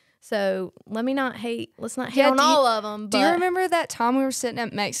do. So let's not hate on all of them. Do you remember that time we were sitting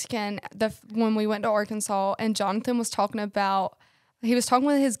at Mexican when we went to Arkansas and Jonathan was talking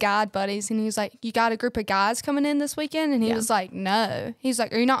with his guide buddies and he was like, you got a group of guys coming in this weekend? And he was like, no. He's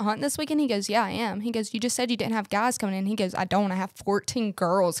like, are you not hunting this weekend? He goes, yeah, I am. He goes, you just said you didn't have guys coming in. He goes, I don't. I have 14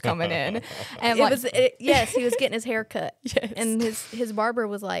 girls coming in. And he was getting his hair cut. Yes. And his barber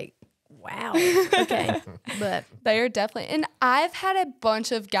was like, wow. Okay. But they are definitely, and I've had a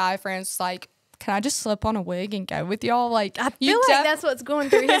bunch of guy friends like, can I just slip on a wig and go with y'all? Like, I feel like that's what's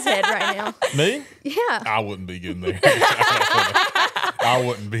going through his head right now. Me? Yeah. I wouldn't be getting there. I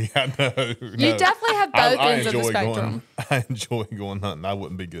wouldn't be. No. You definitely have both ends of the spectrum. I enjoy going hunting. I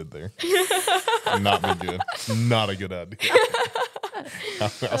wouldn't be good there. Not be good. Not a good idea. I'll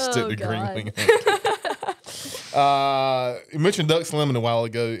stick to greenling. You mentioned Ducks Lemon a while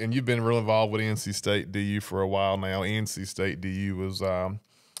ago, and you've been real involved with NC State DU for a while now. NC State DU was, I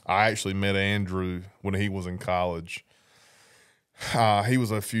actually met Andrew when he was in college. He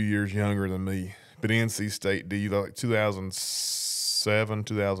was a few years younger than me, but NC State DU, like 2007,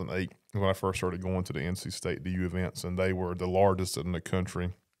 2008, when I first started going to the NC State DU events, and they were the largest in the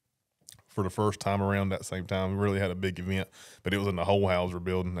country. For the first time around that same time, we really had a big event, but it was in the Holhauser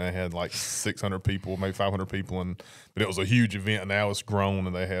building. They had like 600 people, maybe 500 people, but it was a huge event. And now it's grown,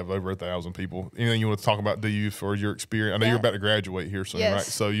 and they have over 1,000 people. Anything you want to talk about DU for your experience? I know you're about to graduate here soon, right?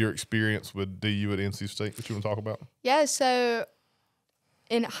 So your experience with DU at NC State that you want to talk about? Yeah, so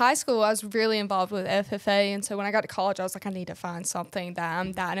in high school, I was really involved with FFA, and so when I got to college, I was like, I need to find something that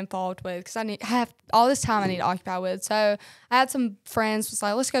I'm that involved with because I have all this time I need to occupy with. So I had some friends was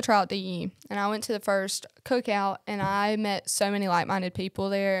like, let's go try out DU, and I went to the first cookout, and I met so many like-minded people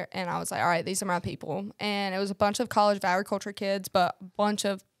there, and I was like, all right, these are my people, and it was a bunch of College of Agriculture kids, but a bunch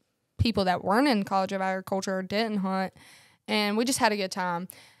of people that weren't in College of Agriculture or didn't hunt, and we just had a good time.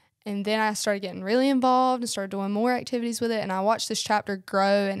 And then I started getting really involved and started doing more activities with it. And I watched this chapter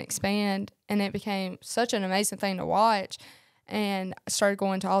grow and expand. And it became such an amazing thing to watch. And I started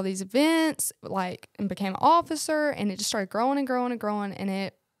going to all these events, and became an officer. And it just started growing and growing and growing. And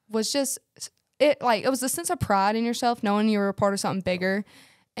it was just, it was a sense of pride in yourself, knowing you were a part of something bigger.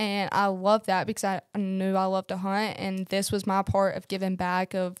 And I love that because I knew I loved to hunt, and this was my part of giving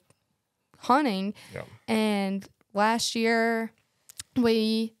back of hunting. Yeah. And last year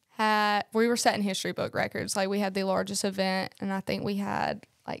we were setting history book records. Like, we had the largest event, and I think we had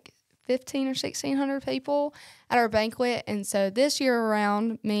like 1,500 or 1,600 people at our banquet. And so this year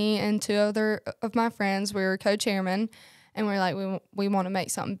around, me and 2 other of my friends, we were co-chairmen, and we're like, we want to make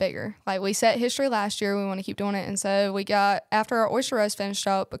something bigger. Like, we set history last year, we want to keep doing it. And so we got, after our oyster roast finished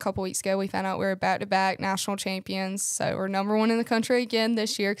up a couple weeks ago, we found out we were back-to-back national champions. So we're #1 in the country again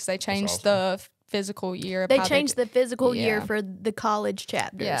this year because they changed the physical year. They changed the physical year for the college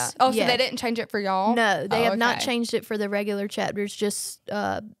chapters. Yeah. Oh, so they didn't change it for y'all? No, they have not changed it for the regular chapters, just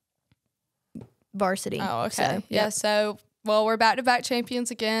varsity. Oh, okay. So, so, well, we're back-to-back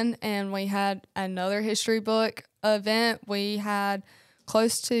champions again, and we had another history book event. We had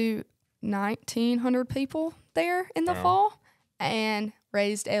close to 1,900 people there in the fall and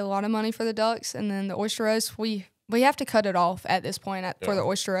raised a lot of money for the ducks. And then the oyster roast, we have to cut it off at this point for the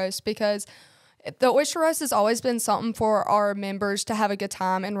oyster roast, because the oyster roast has always been something for our members to have a good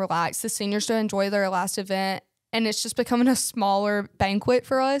time and relax, the seniors to enjoy their last event, and it's just becoming a smaller banquet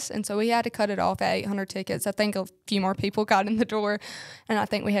for us. And so we had to cut it off at 800 tickets. I think a few more people got in the door, and I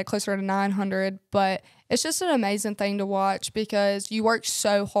think we had closer to 900. But it's just an amazing thing to watch because you work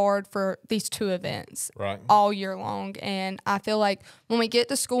so hard for these 2 events all year long. And I feel like when we get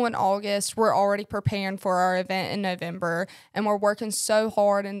to school in August, we're already preparing for our event in November, and we're working so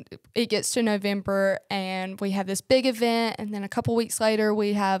hard, and it gets to November and we have this big event, and then a couple weeks later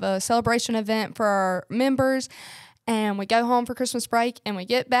we have a celebration event for our members. And we go home for Christmas break, and we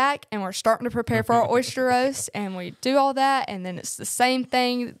get back, and we're starting to prepare for our oyster roast, and we do all that, and then it's the same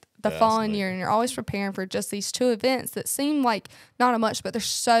thing the following year, and you're always preparing for just these 2 events that seem like not much, but there's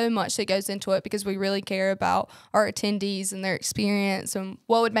so much that goes into it because we really care about our attendees and their experience and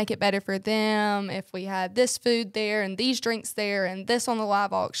what would make it better for them if we had this food there and these drinks there and this on the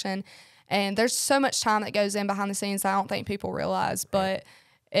live auction. And there's so much time that goes in behind the scenes that I don't think people realize, but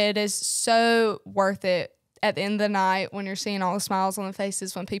it is so worth it at the end of the night when you're seeing all the smiles on the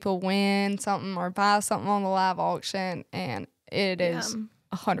faces when people win something or buy something on the live auction. And it is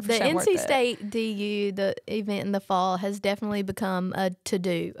 100% the worth NC it. State DU, the event in the fall, has definitely become a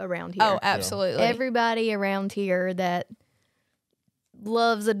to-do around here. Oh, absolutely. Everybody around here that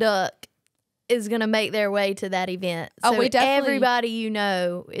loves a duck is going to make their way to that event. So we definitely, everybody you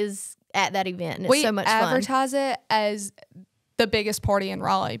know is at that event, and it's so much fun. We advertise it as the biggest party in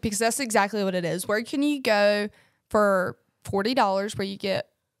Raleigh because that's exactly what it is. Where can you go for $40 where you get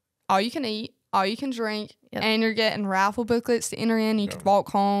all you can eat, all you can drink, and you're getting raffle booklets to enter in. You can walk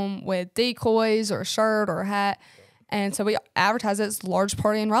home with decoys or a shirt or a hat. And so we advertise it as the largest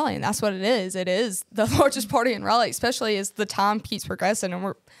party in Raleigh, and that's what it is. It is the largest party in Raleigh, especially as the time keeps progressing.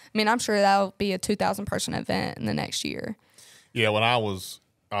 And I'm sure that'll be a 2,000-person event in the next year. Yeah, when I was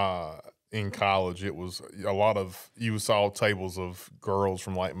in college, it was a lot of, you saw tables of girls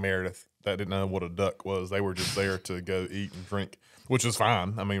from like Meredith that didn't know what a duck was. They were just there to go eat and drink, which is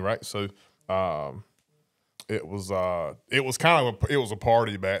fine. I mean, right? So it was kind of it was a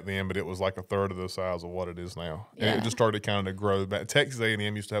party back then, but it was like a third of the size of what it is now. Yeah. And it just started kind of to grow back. Texas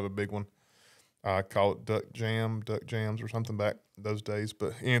A&M used to have a big one. I call it Duck Jams or something back those days.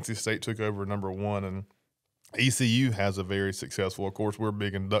 But NC State took over #1, and ECU has a very successful. Of course, we're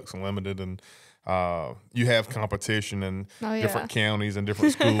big in Ducks Unlimited, and you have competition in different counties and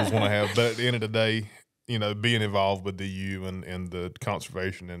different schools want to have. But at the end of the day, you know, being involved with DU and the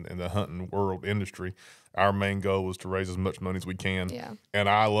conservation and the hunting world industry, our main goal is to raise as much money as we can. Yeah. And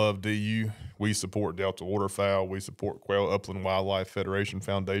I love DU. We support Delta Waterfowl. We support Quail Upland Wildlife Federation,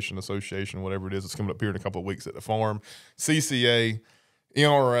 Foundation, Association, whatever it is. It's coming up here in a couple of weeks at the farm. CCA,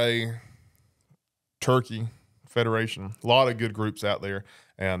 NRA, Turkey Federation, a lot of good groups out there.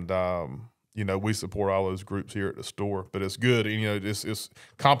 And, you know, we support all those groups here at the store. But it's good. And, you know, it's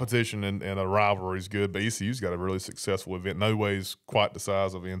competition and a rivalry is good. But ECU's got a really successful event. No ways quite the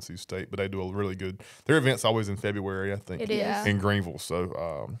size of NC State, but they do a really good – their event's always in February, I think. It is. In Greenville.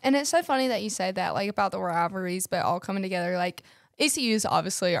 So, and it's so funny that you say that, like, about the rivalries, but all coming together. Like, ECU's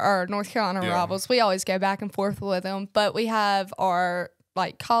obviously our North Carolina rivals. We always go back and forth with them. But we have our –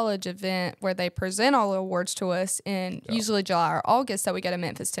 like college event where they present all the awards to us in usually July or August that we go to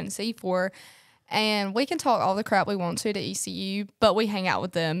Memphis, Tennessee for. And we can talk all the crap we want to ECU, but we hang out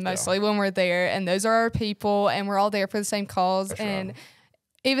with them mostly when we're there. And those are our people, and we're all there for the same cause. That's and right.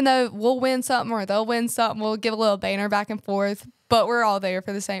 Even though we'll win something or they'll win something, we'll give a little banner back and forth. But we're all there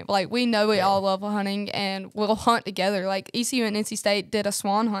for the same. Like, we know we all love hunting, and we'll hunt together. Like, ECU and NC State did a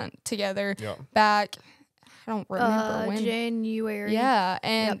swan hunt together back – I don't remember when. January. Yeah,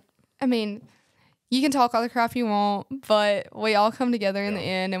 and I mean, you can talk all the crap you want, but we all come together in the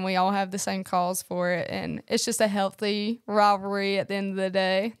end, and we all have the same cause for it, and it's just a healthy rivalry at the end of the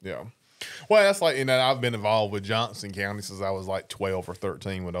day. Yeah. Well, that's like, I've been involved with Johnson County since I was like 12 or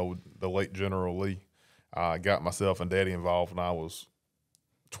 13 with the late General Lee. Got myself and Daddy involved when I was,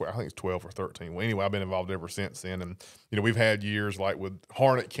 I think it's 12 or 13. Well, anyway, I've been involved ever since then. And, we've had years like with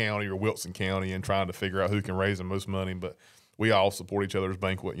Harnett County or Wilson County and trying to figure out who can raise the most money. But we all support each other's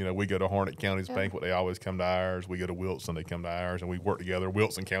banquet. We go to Harnett County's banquet. They always come to ours. We go to Wilson. They come to ours. And we work together.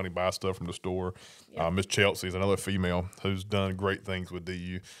 Wilson County buys stuff from the store. Miss Chelsea's another female who's done great things with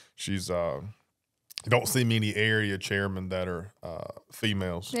DU. She's you don't see many area chairmen that are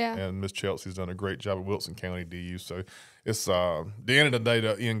females. Yeah. And Miss Chelsea's done a great job at Wilson County DU. So it's the end of the day,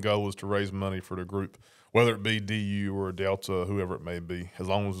 the end goal is to raise money for the group, whether it be DU or Delta, whoever it may be, as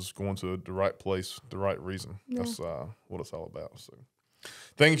long as it's going to the right place, the right reason. Yeah. That's what it's all about. So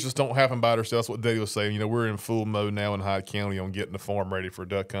things just don't happen by themselves. That's what Daddy was saying. We're in full mode now in Hyde County on getting the farm ready for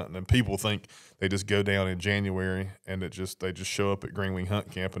duck hunting, and people think they just go down in January and they just show up at Green Wing Hunt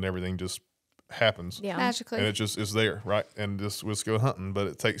Camp and everything just happens magically, and it's there, right? And let's go hunting, but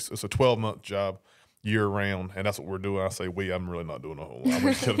it's a 12-month job year round, and that's what we're doing. I say I'm really not doing a whole lot. I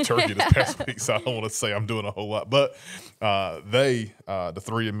went to kill a turkey this past week, so I don't want to say I'm doing a whole lot. But the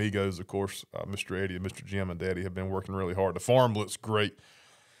three amigos, of course, Mr. Eddie and Mr. Jim and Daddy have been working really hard. The farm looks great.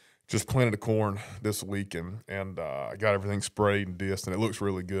 Just planted the corn this week and got everything sprayed and dissed, and it looks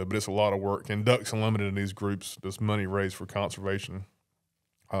really good. But it's a lot of work. And Ducks Unlimited in these groups, this money raised for conservation.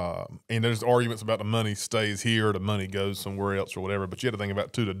 And there's arguments about the money stays here, the money goes somewhere else or whatever. But you have to think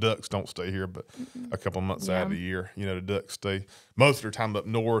about, too, the ducks don't stay here, but a couple of months out of the year, the ducks stay most of their time up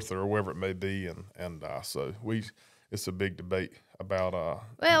north or wherever it may be. And so it's a big debate about.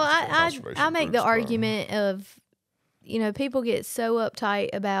 Well, I make the argument of, people get so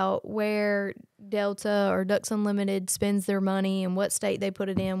uptight about where Delta or Ducks Unlimited spends their money and what state they put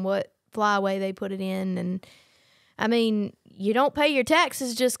it in, what flyway they put it in, and I mean, you don't pay your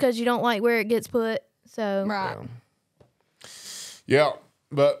taxes just because you don't like where it gets put. So right. Yeah,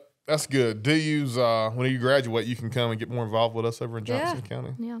 but that's good. DU's when you graduate, you can come and get more involved with us over in Johnson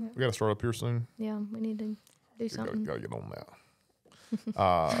County. Yeah, we got to start up here soon. Yeah, we need to do something. Got to get on that.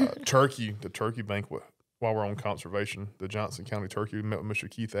 The turkey banquet. While we're on conservation, the Johnson County Turkey, we met with Mr.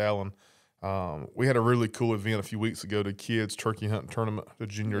 Keith Allen. We had a really cool event a few weeks ago, the kids turkey hunting tournament. The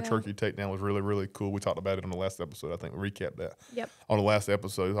junior turkey takedown was really, really cool. We talked about it on the last episode. I think we recapped that on the last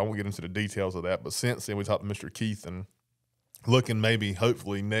episode. I won't get into the details of that, but since then we talked to Mr. Keith and looking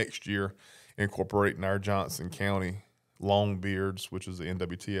hopefully next year incorporating our Johnson County Longbeards, which is the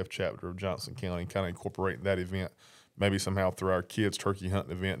NWTF chapter of Johnson County, kind of incorporating that event maybe somehow through our kids turkey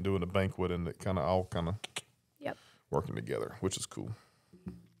hunting event, doing a banquet, and it kind of all working together, which is cool.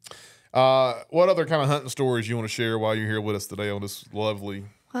 What other kind of hunting stories you want to share while you're here with us today on this lovely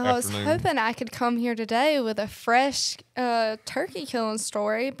afternoon? I was hoping I could come here today with a fresh turkey killing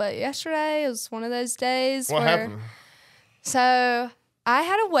story, but yesterday was one of those days What happened? So I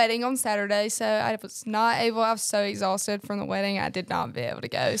had a wedding on Saturday, so I was not able. I was so exhausted from the wedding, I did not be able to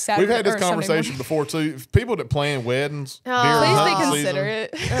go. We've had this conversation before too. People that plan weddings, please be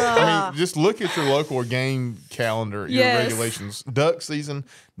considerate. I mean, just look at your local game calendar, your regulations. Duck season,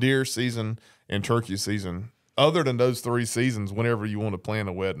 deer season, and turkey season. Other than those three seasons, whenever you want to plan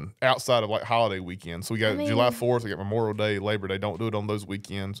a wedding, outside of like holiday weekends. So we got July 4th, we got Memorial Day, Labor Day. Don't do it on those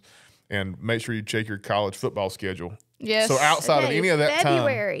weekends. And make sure you check your college football schedule. Yes. So outside of any of that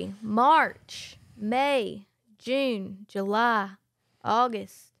February, March, May, June, July,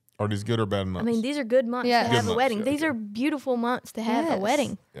 August. Are these good or bad months? I mean, these are good months to have a wedding. These are beautiful months to have a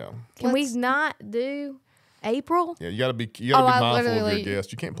wedding. Yeah. Can we not do April? Yeah, you gotta be mindful of your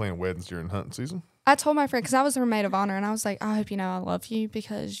guests. You can't plan weddings during hunting season. I told my friend, because I was her maid of honor, and I was like, I hope you know I love you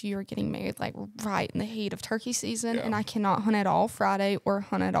because you're getting married like right in the heat of turkey season, and I cannot hunt at all Friday or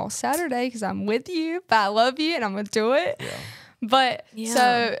hunt at all Saturday because I'm with you, but I love you and I'm gonna do it. Yeah. But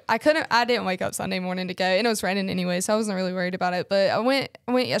so I didn't wake up Sunday morning to go, and it was raining anyway, so I wasn't really worried about it. But I went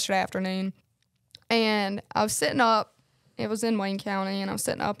yesterday afternoon, and I was sitting up. It was in Wayne County, and I was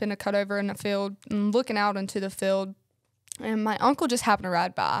sitting up in a cutover in the field and looking out into the field. And my uncle just happened to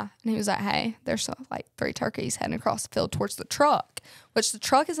ride by, and he was like, hey, there's like 3 turkeys heading across the field towards the truck, which the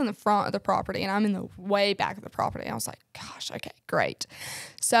truck is in the front of the property, and I'm in the way back of the property. I was like, gosh, okay, great.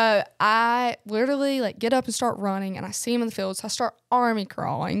 So I literally like get up and start running, and I see him in the field, so I start army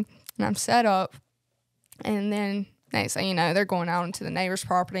crawling, and I'm set up, and then next thing you know, they're going out into the neighbor's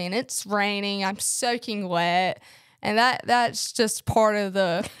property, and it's raining. I'm soaking wet. And that's just part of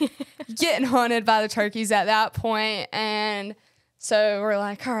the getting hunted by the turkeys at that point. And so we're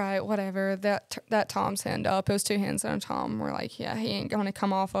like, all right, whatever. That Tom's hand up. It was 2 hens and a Tom. We're like, yeah, he ain't going to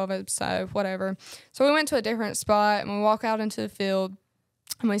come off of it, so whatever. So we went to a different spot, and we walk out into the field,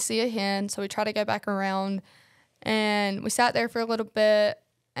 and we see a hen. So we try to go back around, and we sat there for a little bit,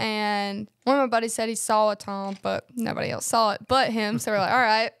 and one of my buddies said he saw a Tom, but nobody else saw it but him. So we're like, all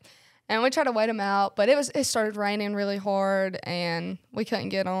right. And we tried to wait him out, but it started raining really hard, and we couldn't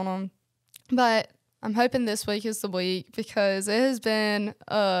get on him. But I'm hoping this week is the week, because it has been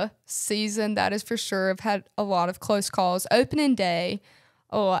a season that is for sure. I've had a lot of close calls. Opening day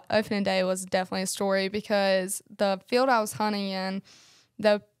was definitely a story, because the field I was hunting in,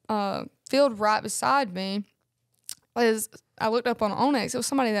 the field right beside me, I looked up on Onyx. It was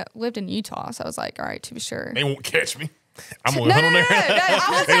somebody that lived in Utah. So I was like, all right, to be sure. They won't catch me. I'm going to hunt on there.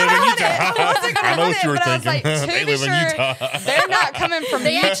 I know what you were thinking. They live in Utah. They're not coming from Utah.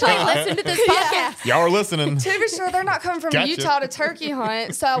 They actually listen to this podcast. Y'all are listening. To be sure, they're not coming from Utah to turkey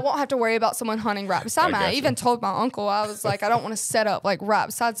hunt, so I won't have to worry about someone hunting right beside me. I even told my uncle, I was like, I don't want to set up like right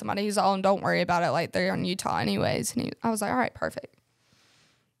beside somebody. He's all, don't worry about it. Like, they're in Utah anyways. And I was like, all right, perfect.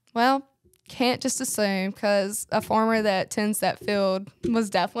 Well, can't just assume, because a farmer that tends that field was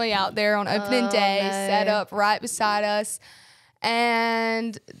definitely out there on opening day, set up right beside us,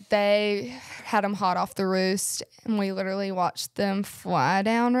 and they had them hot off the roost, and we literally watched them fly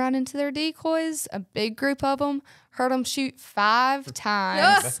down right into their decoys, a big group of them, heard them shoot 5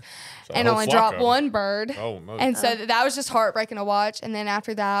 times, and only dropped 1 bird. Oh, no. And so that was just heartbreaking to watch, and then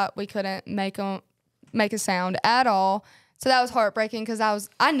after that, we couldn't make a sound at all. So that was heartbreaking, because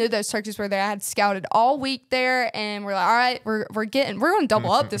I knew those turkeys were there. I had scouted all week there, and we're like, all right, we're going to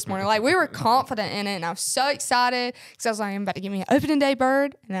double up this morning. Like, we were confident in it, and I was so excited, because I was like, I'm about to give me an opening day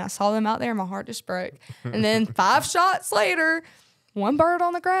bird. And then I saw them out there, and my heart just broke. And then 5 shots later, 1 bird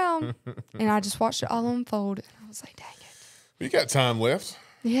on the ground, and I just watched it all unfold. And I was like, dang it. You got time left.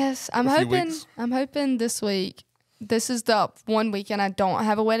 Yes, I'm hoping this week. This is the one weekend I don't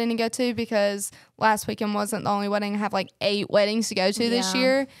have a wedding to go to, because last weekend wasn't the only wedding. I have like 8 weddings to go to this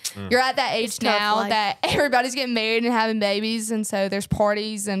year. You're at that age now that everybody's getting married and having babies, and so there's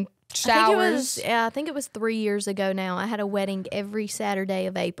parties and showers. I think it was 3 years ago now. I had a wedding every Saturday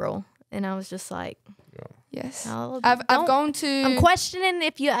of April, and I was just like, yes. I've gone to. I'm questioning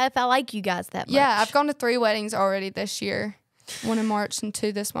if I like you guys that much. Yeah, I've gone to 3 weddings already this year. 1 in March and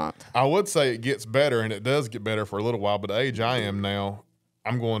 2 this month. I would say it gets better, and it does get better for a little while, but the age I am now,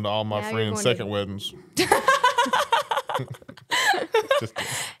 I'm going to all my friends' second weddings. It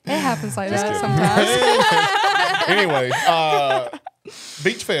happens like that sometimes. Anyway,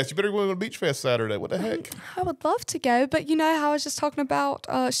 Beach Fest. You better go to Beach Fest Saturday. What the heck? I would love to go, but you know how I was just talking about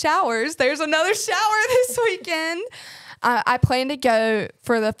showers. There's another shower this weekend. I plan to go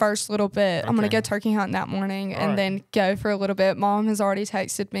for the first little bit. Okay. I'm going to go turkey hunting that morning and then go for a little bit. Mom has already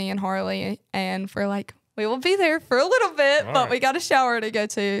texted me and Harley, and we're like, we will be there for a little bit, but we got a shower to go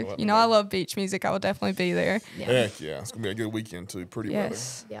to. Well, you know, I love beach music. I will definitely be there. Yeah. Heck yeah. It's going to be a good weekend, too. Pretty weather.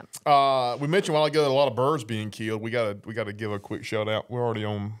 Yeah. We mentioned a while ago a lot of birds being killed. We got to give a quick shout out. We're already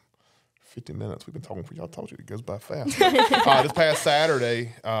on 50 minutes. We've been talking for y'all. I told you it goes by fast. This past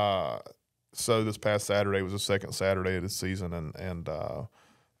Saturday, this past Saturday was the second Saturday of the season, and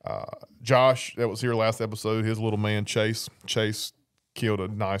Josh, that was here last episode, his little man Chase killed a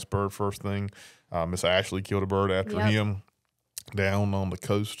nice bird first thing. Ms Ashleigh killed a bird after him down on the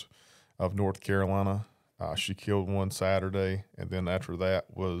coast of North Carolina. She killed one Saturday, and then after that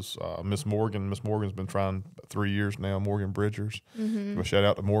was Miss Morgan. Miss Morgan's been trying 3 years now, Morgan Bridgers. Mm-hmm. Shout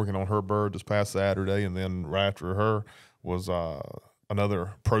out to Morgan on her bird this past Saturday, and then right after her was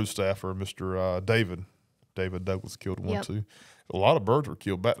another pro staffer, Mr. David. David Douglas killed one too. A lot of birds were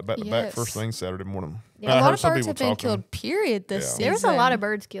killed back to back first thing Saturday morning. Yeah, a lot of birds have been killed, period, this season. There was a lot of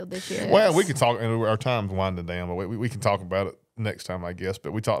birds killed this year. Well, we can talk, and our time's winding down, but we can talk about it next time, I guess.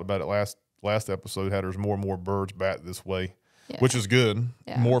 But we talked about it last episode, how there's more and more birds back this way, which is good.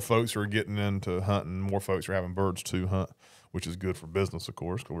 Yeah. More folks are getting into hunting. More folks are having birds to hunt, which is good for business, of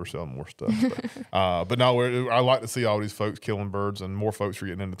course, because we're selling more stuff. But no, I like to see all these folks killing birds, and more folks are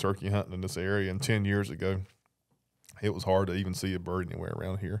getting into turkey hunting in this area. And 10 years ago, it was hard to even see a bird anywhere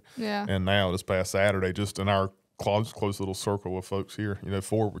around here. Yeah. And now, this past Saturday, just in our close little circle of folks here,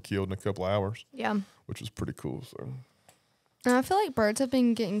 4 were killed in a couple of hours. Yeah. Which was pretty cool. So. And I feel like birds have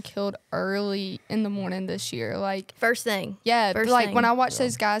been getting killed early in the morning this year. Like first thing. Yeah. When I watched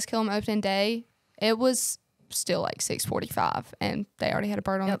those guys kill them opening day, it was still like 6:45, and they already had a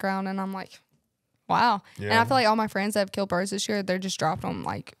bird on the ground, and I'm like, wow. Yeah. And I feel like all my friends that have killed birds this year, they're just dropping them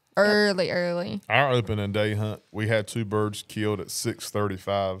like Early. Our opening day hunt, we had 2 birds killed at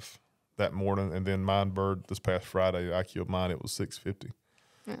 6:35 that morning, and then mine bird this past Friday, I killed mine. It was 6:50.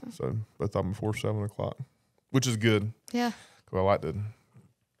 Yeah. So both of them before 7 o'clock, which is good. Yeah. Because I like to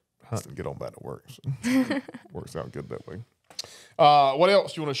hunt and get on back to work. So works out good that way. What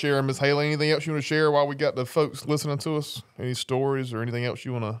else you want to share, Miss Hailey? Anything else you want to share while we got the folks listening to us? Any stories or anything else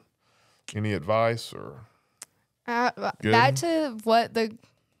you want to? Any advice or? Back to what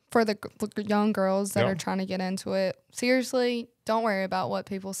for the young girls that are trying to get into it. Seriously, don't worry about what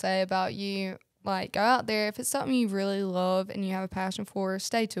people say about you. Like, go out there. If it's something you really love and you have a passion for,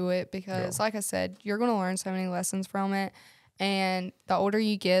 stay to it because, like I said, you're going to learn so many lessons from it. And the older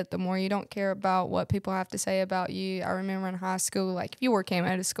you get, the more you don't care about what people have to say about you. I remember in high school, like, if you wore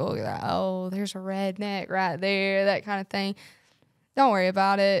camo to school, you're like, oh, there's a redneck right there, that kind of thing. Don't worry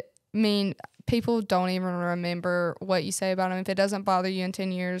about it. I mean, people don't even remember what you say about them. If it doesn't bother you in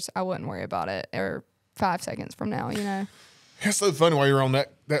 10 years, I wouldn't worry about it. Or 5 seconds from now, you know. It's so funny while you're on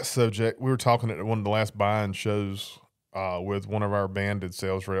that subject. We were talking at one of the last buying shows with one of our banded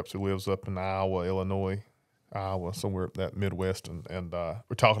sales reps who lives up in Iowa, somewhere up that Midwest, and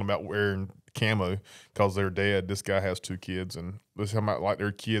we're talking about wearing camo because their dad, this guy has 2 kids, and they're talking about like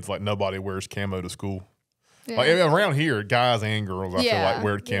their kids, like nobody wears camo to school. Yeah. Like around here, guys and girls, I feel like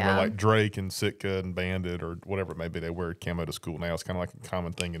wear camo, like Drake and Sitka and Bandit or whatever it may be. They wear camo to school now. It's kind of like a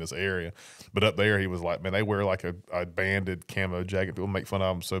common thing in this area. But up there, he was like, man, they wear like a banded camo jacket. People make fun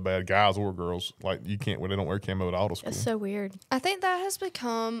of them so bad, guys or girls. Like they don't wear camo at all to school. That's so weird. I think that has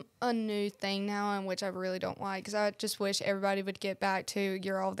become a new thing now, and which I really don't like because I just wish everybody would get back to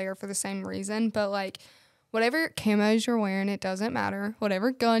you're all there for the same reason. But like, whatever camos you're wearing, it doesn't matter.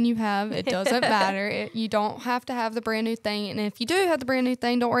 Whatever gun you have, it doesn't matter. You don't have to have the brand new thing. And if you do have the brand new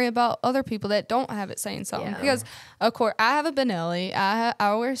thing, don't worry about other people that don't have it saying something. Yeah. Because, of course, I have a Benelli.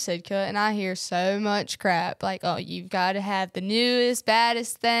 I wear Sitka, and I hear so much crap. Like, oh, you've got to have the newest,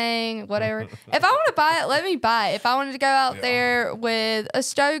 baddest thing, whatever. If I want to buy it, let me buy it. If I wanted to go out there with a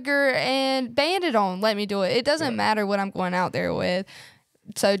Stoker and Bandit on, let me do it. It doesn't matter what I'm going out there with.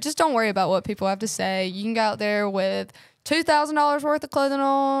 So just don't worry about what people have to say. You can go out there with $2,000 worth of clothing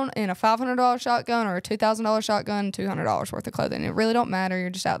on and a $500 shotgun or a $2,000 shotgun and $200 worth of clothing. It really don't matter. You're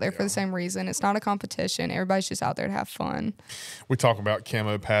just out there for the same reason. It's not a competition. Everybody's just out there to have fun. We talk about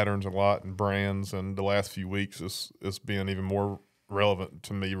camo patterns a lot and brands, and the last few weeks it's been even more relevant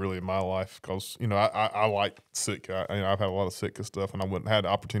to me really in my life because, you know, I like Sitka. I've had a lot of Sitka stuff, and I wouldn't had the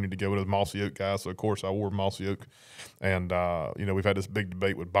opportunity to go with the Mossy Oak guys, so of course I wore Mossy Oak. And, you know, we've had this big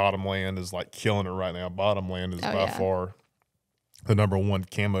debate with Bottomland is like killing it right now. Bottomland is by far the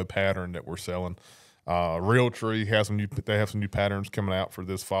 #1 camo pattern that we're selling. Realtree has they have some new patterns coming out for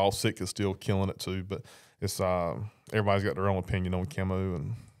this fall. Sitka's still killing it too, but it's everybody's got their own opinion on camo,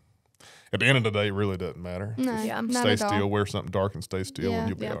 and at the end of the day, it really doesn't matter. No, stay still, wear something dark and stay still, and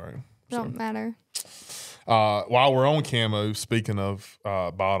you'll be all right. Don't matter. While we're on camo, speaking of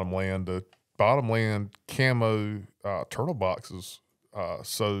Bottomland, the Bottomland camo turtle boxes.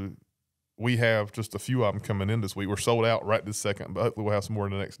 So we have just a few of them coming in this week. We're sold out right this second, but hopefully we'll have some more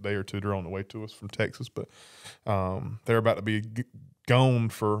in the next day or two. They're on the way to us from Texas, but they're about to be gone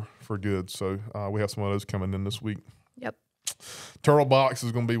for good. So we have some of those coming in this week. Yep. Turtle box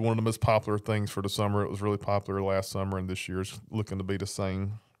is going to be one of the most popular things for the summer. It was really popular last summer, and this year's looking to be the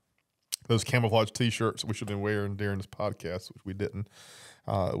same. Those camouflage T-shirts we should have been wearing during this podcast, which we didn't.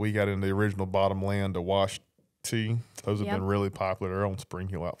 We got in the original Bottomland to wash tee. Those have been really popular. They're on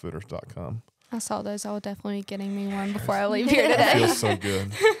SpringHillOutfitters.com. I saw those. I will definitely be getting me one before I leave here today. It feels so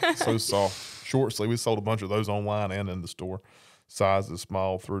good. So soft. Short sleeve. We sold a bunch of those online and in the store. Sizes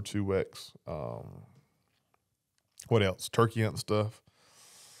small through 2X. What else? Turkey hunting stuff.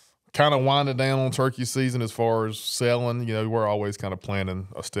 Kind of winding down on turkey season as far as selling. You know, we're always kind of planning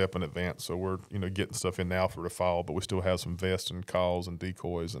a step in advance. So we're, you know, getting stuff in now for the fall, but we still have some vests and calls and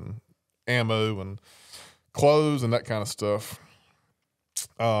decoys and ammo and clothes and that kind of stuff.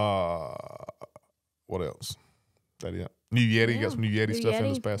 What else? That it? New Yeti. Got some new Yeti stuff in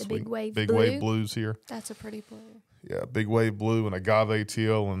this past week. Big Wave Blues here. That's a pretty blue. Yeah, Big Wave Blue and Agave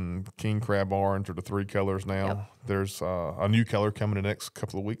Teal and King Crab Orange are the 3 colors now. Yep. There's a new color coming in the next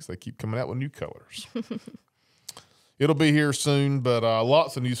couple of weeks. They keep coming out with new colors. It'll be here soon, but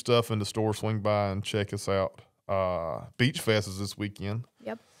lots of new stuff in the store. Swing by and check us out. Beach Fest is this weekend.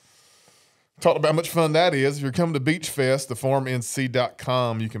 Yep. Talked about how much fun that is. If you're coming to Beach Fest,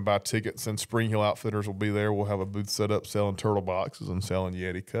 thefarmnc.com, you can buy tickets, and Spring Hill Outfitters will be there. We'll have a booth set up selling turtle boxes and selling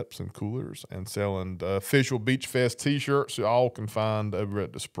Yeti cups and coolers and selling official Beach Fest T-shirts. You all can find over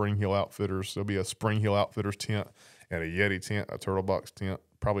at the Spring Hill Outfitters. There'll be a Spring Hill Outfitters tent and a Yeti tent, a turtle box tent,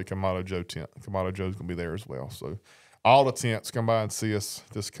 probably Kamado Joe tent. Kamado Joe's going to be there as well. So all the tents, come by and see us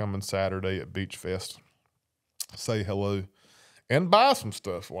this coming Saturday at Beach Fest. Say hello and buy some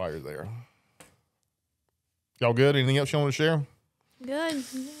stuff while you're there. Y'all good? Anything else you want to share? Good.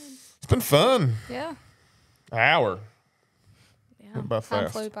 It's been fun. Yeah. An hour. Yeah. Went by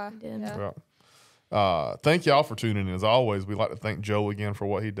fast. Flew by. Yeah. Thank y'all for tuning in. As always, we'd like to thank Joe again for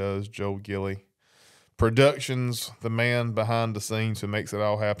what he does. Joe Gilly Productions, the man behind the scenes who makes it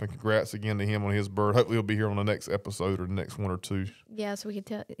all happen. Congrats again to him on his bird. Hopefully he'll be here on the next episode or the next one or two. Yeah, so we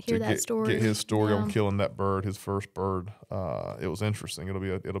could hear that story. Get his story on killing that bird, his first bird. It was interesting. It'll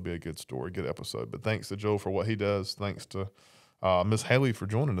be a good story, good episode. But thanks to Joe for what he does. Thanks to Ms. Hailey for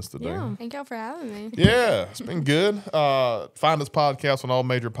joining us today. Yeah. Thank y'all for having me. Yeah, it's been good. Find us podcast on all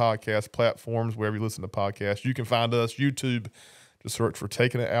major podcast platforms, wherever you listen to podcasts. You can find us, YouTube. Just search for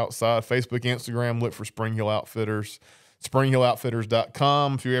Taking It Outside. Facebook, Instagram, look for Spring Hill Outfitters.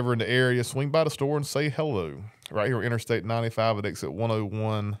 SpringHillOutfitters.com. If you're ever in the area, swing by the store and say hello. Right here on Interstate 95 at exit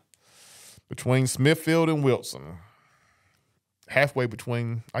 101 between Smithfield and Wilson. Halfway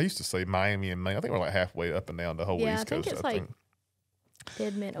between, I used to say Miami and Maine. I think we're like halfway up and down the whole East Coast. I think it's like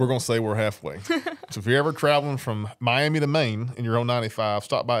dead middle. We're going to say we're halfway. So if you're ever traveling from Miami to Maine and you're on 95,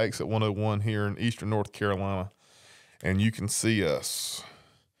 stop by exit 101 here in eastern North Carolina. And you can see us,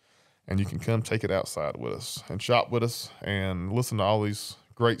 and you can come take it outside with us and shop with us and listen to all these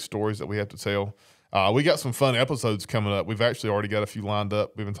great stories that we have to tell. We got some fun episodes coming up. We've actually already got a few lined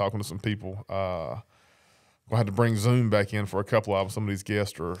up. We've been talking to some people. We'll have to bring Zoom back in for a couple of them. Some of these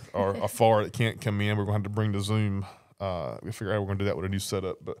guests are afar that can't come in. We're going to have to bring the Zoom. We figure out how we're going to do that with a new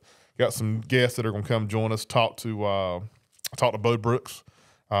setup. But got some guests that are going to come join us. Talk to Bo Brooks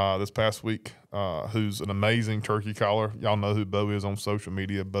this past week. Who's an amazing turkey caller. Y'all know who Bo is on social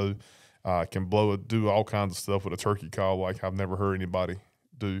media. Bo can do all kinds of stuff with a turkey call like I've never heard anybody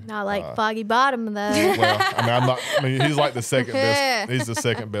do. Not like Foggy Bottom, though. Well, he's like the second best. He's the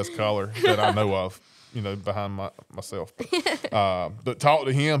second best caller that I know of. Behind myself. But talk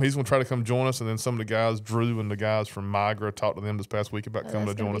to him. He's going to try to come join us. And then some of the guys, Drew and the guys from Migra, talked to them this past week about coming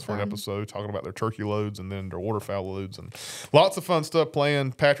to join us for an episode, talking about their turkey loads and then their waterfowl loads. And lots of fun stuff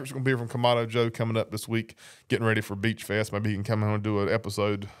playing. Patrick's going to be here from Kamado Joe coming up this week, getting ready for Beach Fest. Maybe he can come home and do an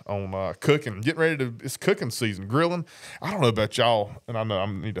episode on cooking. It's cooking season, grilling. I don't know about y'all, and I know I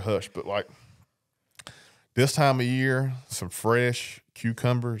need to hush, but like this time of year, some fresh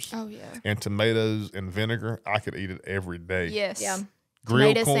cucumbers and tomatoes and vinegar, I could eat it every day. Yes. Yeah.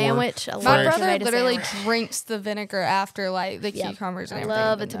 Grilled tomato corn, sandwich. My brother literally drinks the vinegar after like the cucumbers and everything. I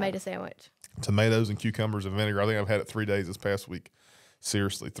love a tomato sandwich. Tomatoes and cucumbers and vinegar. I think I've had it 3 days this past week.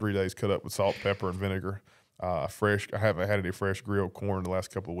 Seriously, 3 days cut up with salt, pepper, and vinegar. Fresh. I haven't had any fresh grilled corn the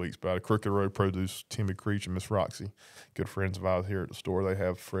last couple of weeks, but out of Crooked Road Produce, Timmy Creech and Miss Roxy, good friends of ours here at the store, they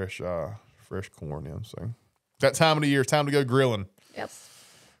have fresh corn in. So that time of the year, it's time to go grilling. Yep.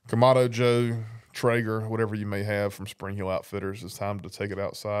 Kamado Joe, Traeger, whatever you may have from Spring Hill Outfitters, it's time to take it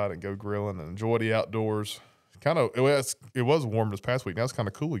outside and go grilling and enjoy the outdoors. It was warm this past week. Now it's kind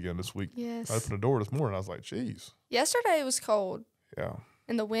of cool again this week. Yes. I opened the door this morning. I was like, geez. Yesterday it was cold. Yeah.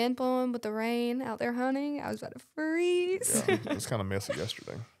 And the wind blowing with the rain out there hunting. I was about to freeze. Yeah, it was kind of messy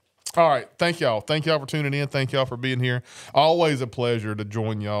yesterday. All right. Thank y'all. Thank y'all for tuning in. Thank y'all for being here. Always a pleasure to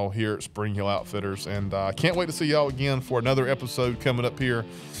join y'all here at Spring Hill Outfitters. And I can't wait to see y'all again for another episode coming up here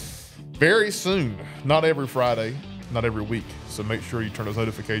very soon. Not every Friday, not every week. So make sure you turn those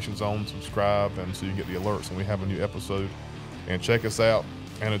notifications on, subscribe, and so you get the alerts when we have a new episode. And check us out.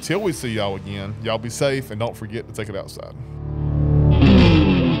 And until we see y'all again, y'all be safe and don't forget to take it outside.